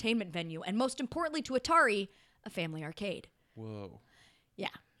an entertainment venue, and most importantly to Atari, a family arcade. Whoa. Yeah.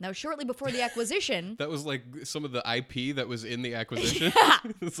 Now, shortly before the acquisition, That was like some of the IP that was in the acquisition.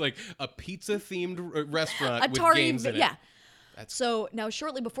 It's like a pizza-themed restaurant with Atari, games in it. yeah. So now,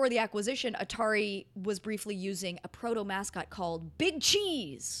 shortly before the acquisition, Atari was briefly using a proto mascot called Big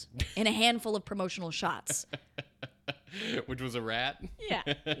Cheese in a handful of promotional shots. Which was a rat. Yeah.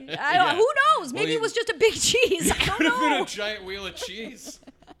 Yeah. Who knows? Maybe Well, it was just a big cheese. I don't Could have been know. a giant wheel of cheese.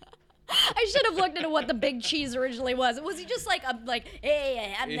 I should have looked into what the Big Cheese originally was. Was he just like,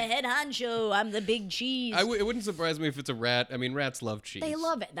 hey, I'm the head honcho. I'm the Big Cheese. It wouldn't surprise me if it's a rat. I mean, rats love cheese. They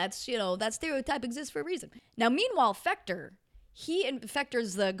love it. That's, that stereotype exists for a reason. Now, meanwhile, Fechter,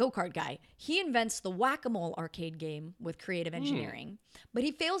 Fechter's the go-kart guy. He invents the Whack-A-Mole arcade game with creative engineering, but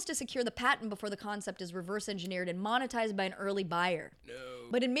he fails to secure the patent before the concept is reverse engineered and monetized by an early buyer. No.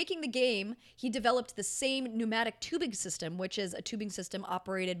 But in making the game, he developed the same pneumatic tubing system, which is a tubing system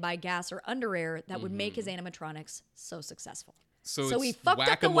operated by gas or under air that would make his animatronics so successful. So he it's fucked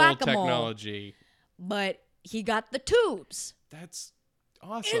up the Whack-A-Mole Whack-A-Mole, technology. but he got the tubes. That's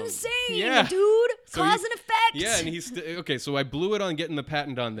awesome. Insane, Yeah. dude. So Cause and effect. Yeah, and he's okay. So I blew it on getting the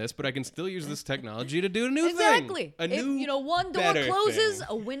patent on this, but I can still use this technology to do a new Exactly. thing. A new, one door better closes, thing.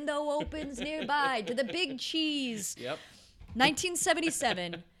 a window opens nearby to the big cheese. Yep.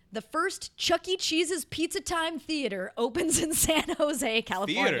 1977, the first Chuck E. Cheese's Pizza Time Theater opens in San Jose,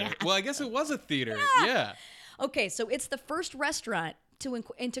 California. Theater. Well, I guess it was a theater. Yeah. Okay, so it's the first restaurant to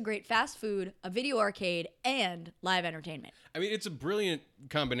integrate fast food, a video arcade, and live entertainment. I mean, it's a brilliant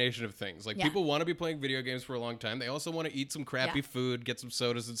combination of things. Like, Yeah. people want to be playing video games for a long time. They also want to eat some crappy Yeah. food, get some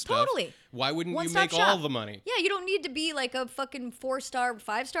sodas and stuff. Totally. Why wouldn't you One-stop make shop. all the money? Yeah, you don't need to be like a fucking 4-star,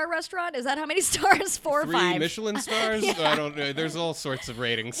 5-star restaurant. Is that how many stars? 4 or 3 5? Michelin stars? I don't know. There's all sorts of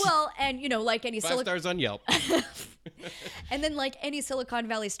ratings. Well, and like any 5 stars on Yelp. And then like any Silicon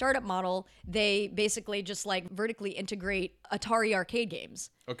Valley startup model, they basically just like vertically integrate Atari arcade games.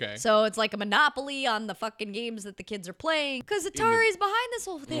 Okay. So it's like a monopoly on the fucking games that the kids are playing because Atari's behind this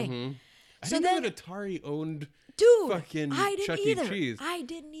whole thing. I So didn't then, know that Atari owned dude, fucking I didn't Chuck either. E. Cheese. I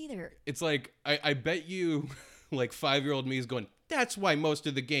didn't either. It's like, I bet you, like, 5-year-old me is going, that's why most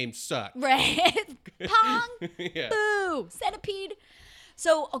of the games suck. Right? Pong. Yeah. Boo. Centipede.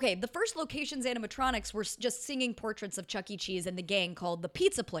 So, okay, the first location's animatronics were just singing portraits of Chuck E. Cheese and the gang called the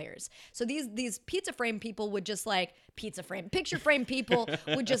Pizza Players. So these pizza frame people would just like, picture frame people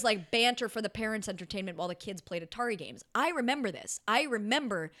would just like banter for the parents' entertainment while the kids played Atari games. I remember this. I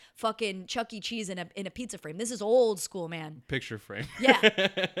remember fucking Chuck E. Cheese in a pizza frame. This is old school, man. Picture frame. Yeah.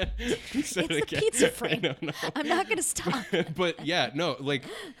 It's It's the pizza frame. I'm not going to stop. But yeah, no, like,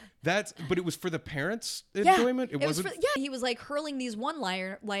 but it was for the parents' Yeah, enjoyment? It was wasn't? he was like hurling these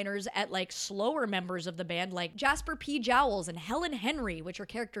one-liners at like slower members of the band, like Jasper P. Jowls and Helen Henry, which are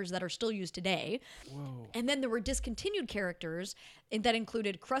characters that are still used today. Whoa. And then there were discontinued characters that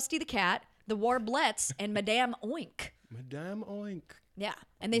included Krusty the Cat, the Warblettes, and Madame Oink. Madame Oink. Yeah,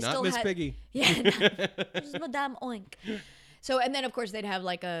 and they Not still Miss had Piggy. Yeah, just Madame Oink. So, and then of course they'd have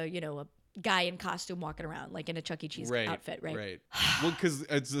like a guy in costume walking around like in a Chuck E. Cheese outfit, right? Right. Well, because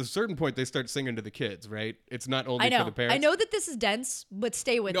at a certain point they start singing to the kids, right? It's not only for the parents. I know that this is dense, but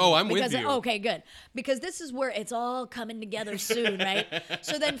stay with me. No, I'm with because you. Okay, good. Because this is where it's all coming together soon, right?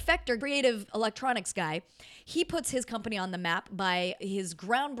 So then Fechter, creative electronics guy, he puts his company on the map by his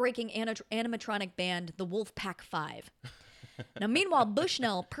groundbreaking animatronic band, the Wolfpack 5. Now, meanwhile,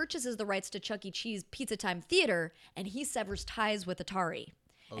 Bushnell purchases the rights to Chuck E. Cheese Pizza Time Theater, and he severs ties with Atari.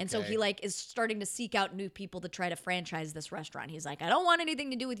 And so he like is starting to seek out new people to try to franchise this restaurant. He's like, I don't want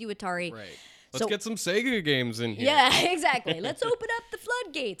anything to do with you, Atari. Right. Let's get some Sega games in here. Yeah, exactly. Let's open up the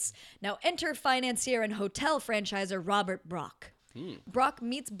floodgates. Now enter financier and hotel franchisor Robert Brock. Brock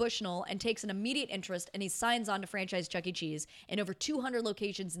meets Bushnell and takes an immediate interest, and he signs on to franchise Chuck E. Cheese in over 200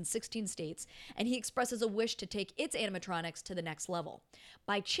 locations in 16 states, and he expresses a wish to take its animatronics to the next level.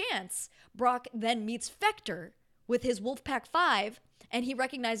 By chance, Brock then meets Fechter with his Wolfpack 5, and he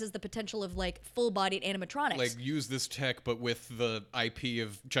recognizes the potential of like full-bodied animatronics. Like, use this tech, but with the IP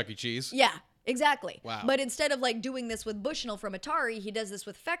of Chuck E. Cheese. Yeah, exactly. Wow. But instead of like doing this with Bushnell from Atari, he does this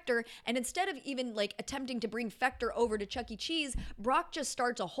with Fechter. And instead of even like attempting to bring Fechter over to Chuck E. Cheese, Brock just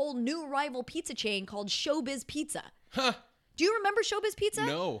starts a whole new rival pizza chain called Showbiz Pizza. Huh. Do you remember Showbiz Pizza?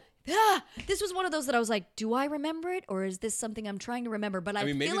 No. This was one of those that I was like, do I remember it? Or is this something I'm trying to remember? But I I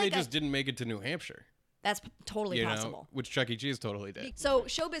mean, maybe feel they like just didn't make it to New Hampshire. that's totally You possible. know, which Chuck E. Cheese totally did. So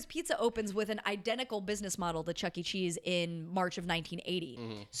Showbiz Pizza opens with an identical business model to Chuck E. Cheese in March of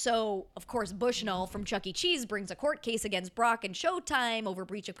 1980. So, of course, Bushnell from Chuck E. Cheese brings a court case against Brock and Showtime over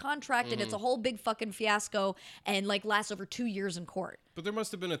breach of contract, and it's a whole big fucking fiasco and like lasts over 2 years in court. But there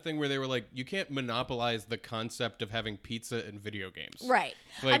must have been a thing where they were like, you can't monopolize the concept of having pizza and video games. Right.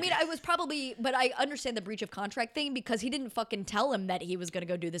 I Like- mean, I was probably, but I understand the breach of contract thing because he didn't fucking tell him that he was going to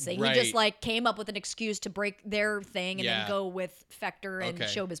go do this thing. He just Right. like came up with an excuse to break their thing and Yeah. then go with Fechter and Okay.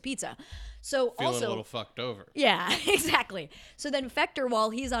 Showbiz Pizza. So Feeling also, a little fucked over. yeah, exactly. So then Fechter, while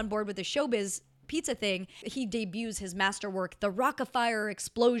he's on board with the Showbiz Pizza thing, he debuts his masterwork, The Rockafire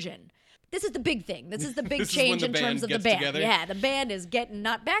Explosion. this is the big thing. This is the big This is when change the in terms band of the gets band. together? Yeah, the band is getting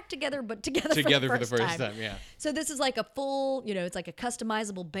not back together, but together Together for the first time. yeah. So this is like a full, it's like a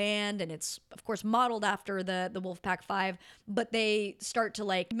customizable band, and it's of course modeled after the Wolfpack 5, but they start to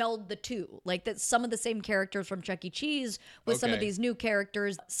like meld the two. Like that some of the same characters from Chuck E. Cheese with some of Okay. these new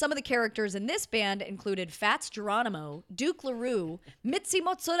characters. Some of the characters in this band included Fats Geronimo, Duke LaRue, Mitzi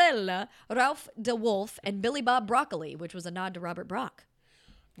Mozzarella, Ralph DeWolf, and Billy Bob Broccoli, which was a nod to Robert Brock.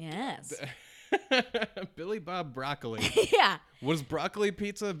 Yes. Billy Bob Broccoli. Yeah. Was broccoli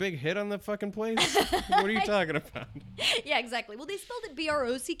pizza a big hit on the fucking place? What are you talking about? Yeah, exactly. Well, they spelled it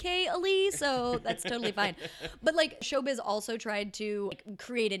Brock, so that's totally fine. But like Showbiz also tried to like,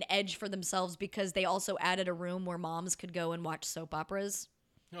 create an edge for themselves because they also added a room where moms could go and watch soap operas.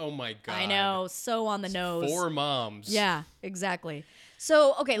 Oh my god. I know, so on the nose. 4 moms. Yeah, exactly.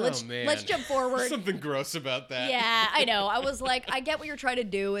 So, okay, Oh, let's man. jump forward. Something gross about that. Yeah, I know. I was like, I get what you're trying to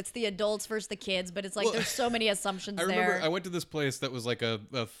do. It's the adults versus the kids, but it's like Well, there's so many assumptions I remember there. I went to this place that was like a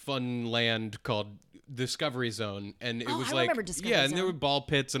fun land called Discovery Zone, and it Oh, was I like remember Discovery yeah, and there Zone. were ball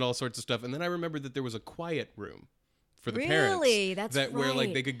pits and all sorts of stuff. And then I remembered that there was a quiet room for the Really? parents That's where like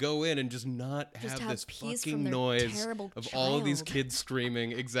right. they could go in and just not Just have have this peace from fucking their noise terrible of all of these child. kids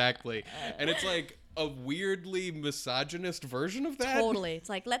screaming. Exactly. And it's like a weirdly misogynist version of that. Totally. It's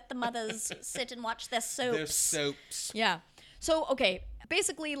like, let the mothers sit and watch their soaps. They're soaps. Yeah. So, okay,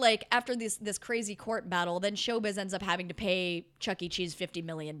 basically, like, after this crazy court battle, then Showbiz ends up having to pay Chuck E. Cheese $50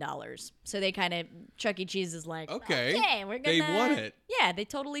 million. So they kind of, Chuck E. Cheese is like, Okay. we're gonna... They won it. Yeah, they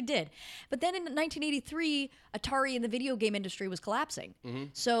totally did. But then in 1983, Atari and the video game industry was collapsing. Mm-hmm.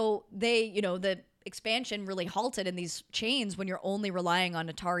 So they, the expansion really halted in these chains when you're only relying on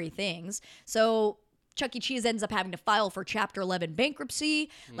Atari things. So Chuck E. Cheese ends up having to file for Chapter 11 bankruptcy.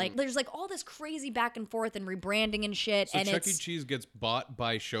 Like, there's like all this crazy back and forth and rebranding and shit. So and Chuck E. it's Cheese gets bought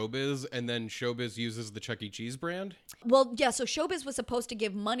by Showbiz, and then Showbiz uses the Chuck E. Cheese brand? well, yeah. So Showbiz was supposed to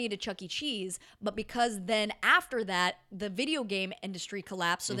give money to Chuck E. Cheese, but because then after that the video game industry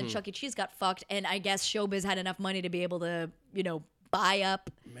collapsed, so then Chuck E. Cheese got fucked, and I guess Showbiz had enough money to be able to, buy up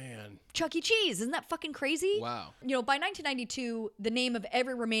Man. Chuck E. Cheese. Isn't that fucking crazy? Wow. By 1992, the name of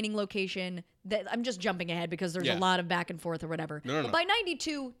every remaining location that I'm just jumping ahead because there's Yeah. a lot of back and forth or whatever. No. But by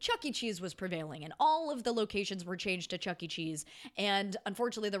 92, Chuck E. Cheese was prevailing, and all of the locations were changed to Chuck E. Cheese. And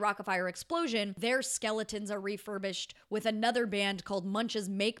unfortunately, the Rock-afire Explosion, their skeletons are refurbished with another band called Munch's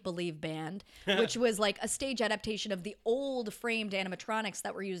Make Believe Band, which was like a stage adaptation of the old framed animatronics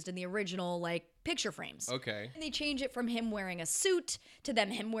that were used in the original like picture frames. Okay. And they change it from him wearing a suit to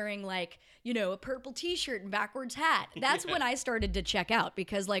then him wearing like, a purple t-shirt and backwards hat. That's when I started to check out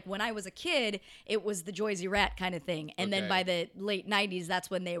because like when I was a kid, it was the Joyzy Rat kind of thing. And then Okay. by the late 90s, that's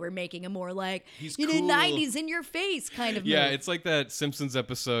when they were making a more like, He's you know, cool. 90s in your face kind of Yeah, move. it's like that Simpsons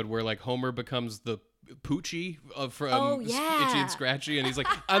episode where like Homer becomes the Poochie from Oh, yeah. Itchy and Scratchy, and he's like,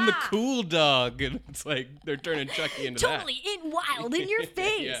 "I'm the cool dog," and it's like they're turning Chucky into Totally in wild in your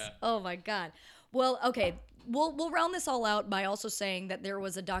face. Yeah. Oh my god. Well, okay. We'll round this all out by also saying that there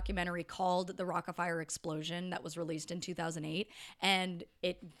was a documentary called The Rock-afire Explosion that was released in 2008, and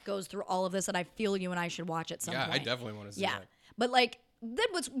it goes through all of this, and I feel you and I should watch at some Yeah, point. I definitely want to see Yeah. that. But like then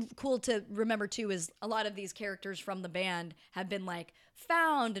what's cool to remember too is a lot of these characters from the band have been like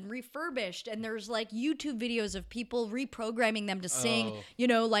found and refurbished, and there's like YouTube videos of people reprogramming them to sing,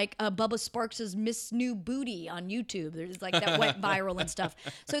 Oh. like Bubba Sparks' Miss New Booty on YouTube. There's like that went viral and stuff.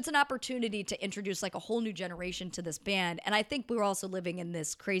 So it's an opportunity to introduce like a whole new generation to this band. And I think we're also living in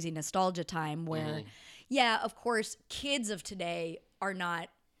this crazy nostalgia time where, yeah, of course, kids of today are not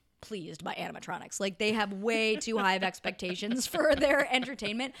pleased by animatronics. Like they have way too high of expectations for their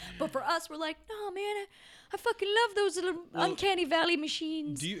entertainment. But for us, we're like, no, man, I fucking love those little Uncanny Valley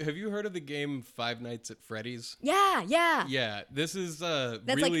machines. Have you heard of the game Five Nights at Freddy's? Yeah. Yeah, this is a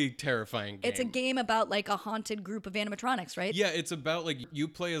That's really terrifying game. It's a game about like a haunted group of animatronics, right? Yeah, it's about like you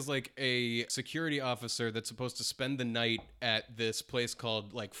play as like a security officer that's supposed to spend the night at this place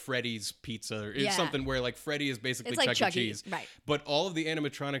called like Freddy's Pizza or Yeah. something where like Freddy is basically It's like Chuck E. Chuck E., Cheese. right. But all of the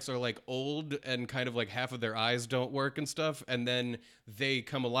animatronics are like old and kind of like half of their eyes don't work and stuff, and then they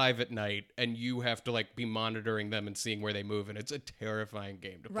come alive at night and you have to like be monitoring them and seeing where they move, and it's a terrifying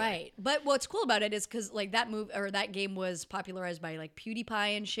game to play. Right. But what's cool about it is because like that game was popularized by like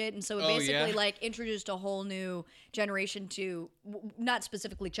PewDiePie and shit. And so it Oh, basically yeah? like introduced a whole new generation to not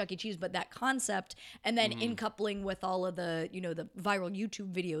specifically Chuck E. Cheese, but that concept. And then Mm-hmm. in coupling with all of the, the viral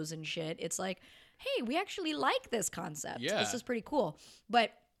YouTube videos and shit, it's like, hey, we actually like this concept. Yeah. This is pretty cool.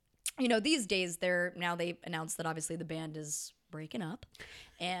 But these days they've announced that obviously the band is breaking up,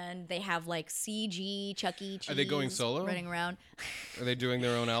 and they have like CG Chuck E. Cheese. Are they going solo? Running around. Are they doing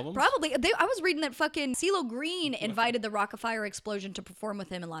their own albums? Probably. I was reading that fucking CeeLo Green invited the Rockefeller Explosion to perform with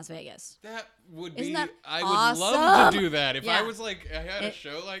him in Las Vegas. That would Isn't be. that I would awesome? love to do that. If I Yeah. was like, I had a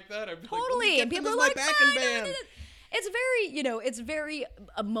show like that, I'd be Totally. like, And people are my like, backing "Fine, band. It's very, it's very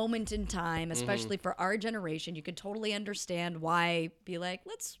a moment in time, especially for our generation. You could totally understand why be like,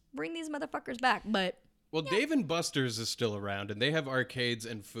 let's bring these motherfuckers back. But Well, Dave and Buster's is still around, and they have arcades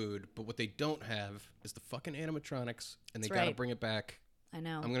and food, but what they don't have is the fucking animatronics, and they That's gotta right. bring it back. I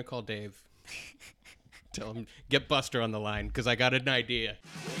know. I'm gonna call Dave. Tell him, get Buster on the line, because I got an idea.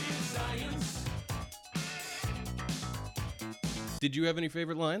 Did you have any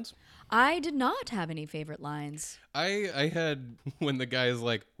favorite lines? I did not have any favorite lines. I had when the guy is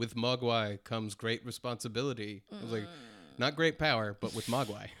like, with Mogwai comes great responsibility. I was like, not great power, but with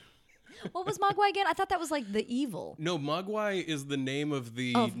Mogwai. What was Mogwai again? I thought that was like the evil. No, Mogwai is the name of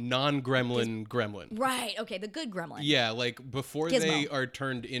the non-gremlin gremlin. Right. Okay. The good gremlin. Yeah, like before Gizmo. they are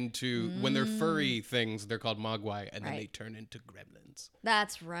turned into, when they're furry things, they're called Mogwai, and then Right. they turn into gremlins.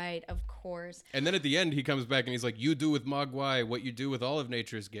 That's right. Of course. And then at the end, he comes back and he's like, you do with Mogwai what you do with all of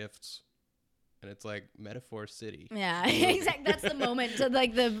nature's gifts. And it's like Metaphor City. Yeah, exactly. That's the moment to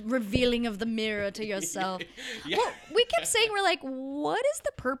like the revealing of the mirror to yourself. Yeah. Well, we kept saying, we're like, what is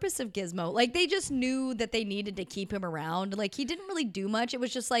the purpose of Gizmo? Like, they just knew that they needed to keep him around. Like, he didn't really do much. It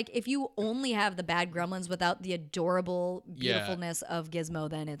was just like, if you only have the bad gremlins without the adorable beautifulness of Gizmo,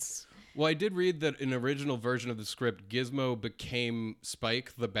 then it's... Well, I did read that in original version of the script, Gizmo became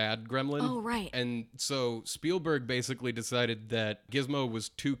Spike, the bad gremlin. Oh, right. And so Spielberg basically decided that Gizmo was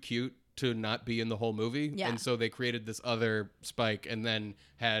too cute to not be in the whole movie. Yeah. And so they created this other Spike and then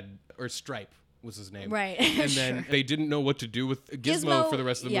or Stripe was his name. Right. And then they didn't know what to do with Gizmo, Gizmo, for the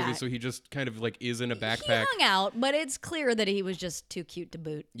rest of the yeah. movie, so he just kind of like is in a He backpack. hung out, but it's clear that he was just too cute to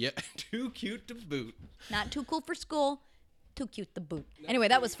boot. Yeah, too cute to boot. Not too cool for school, too cute to boot. Anyway,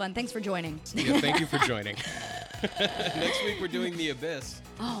 that was fun. Thanks for joining. Yeah, thank you for joining. Next week we're doing The Abyss.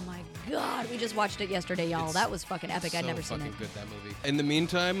 Oh my God, we just watched it yesterday, y'all. That was fucking epic. I'd So never seen fucking it. good, that movie. In the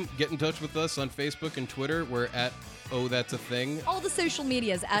meantime, get in touch with us on Facebook and Twitter. We're at Oh That's a Thing. All the social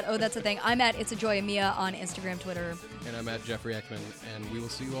medias at Oh That's a Thing. I'm at It's a Joy Mia on Instagram, Twitter. And I'm at Jeffrey Ekman. And we will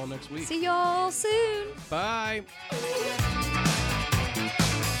see you all next week. See y'all soon. Bye.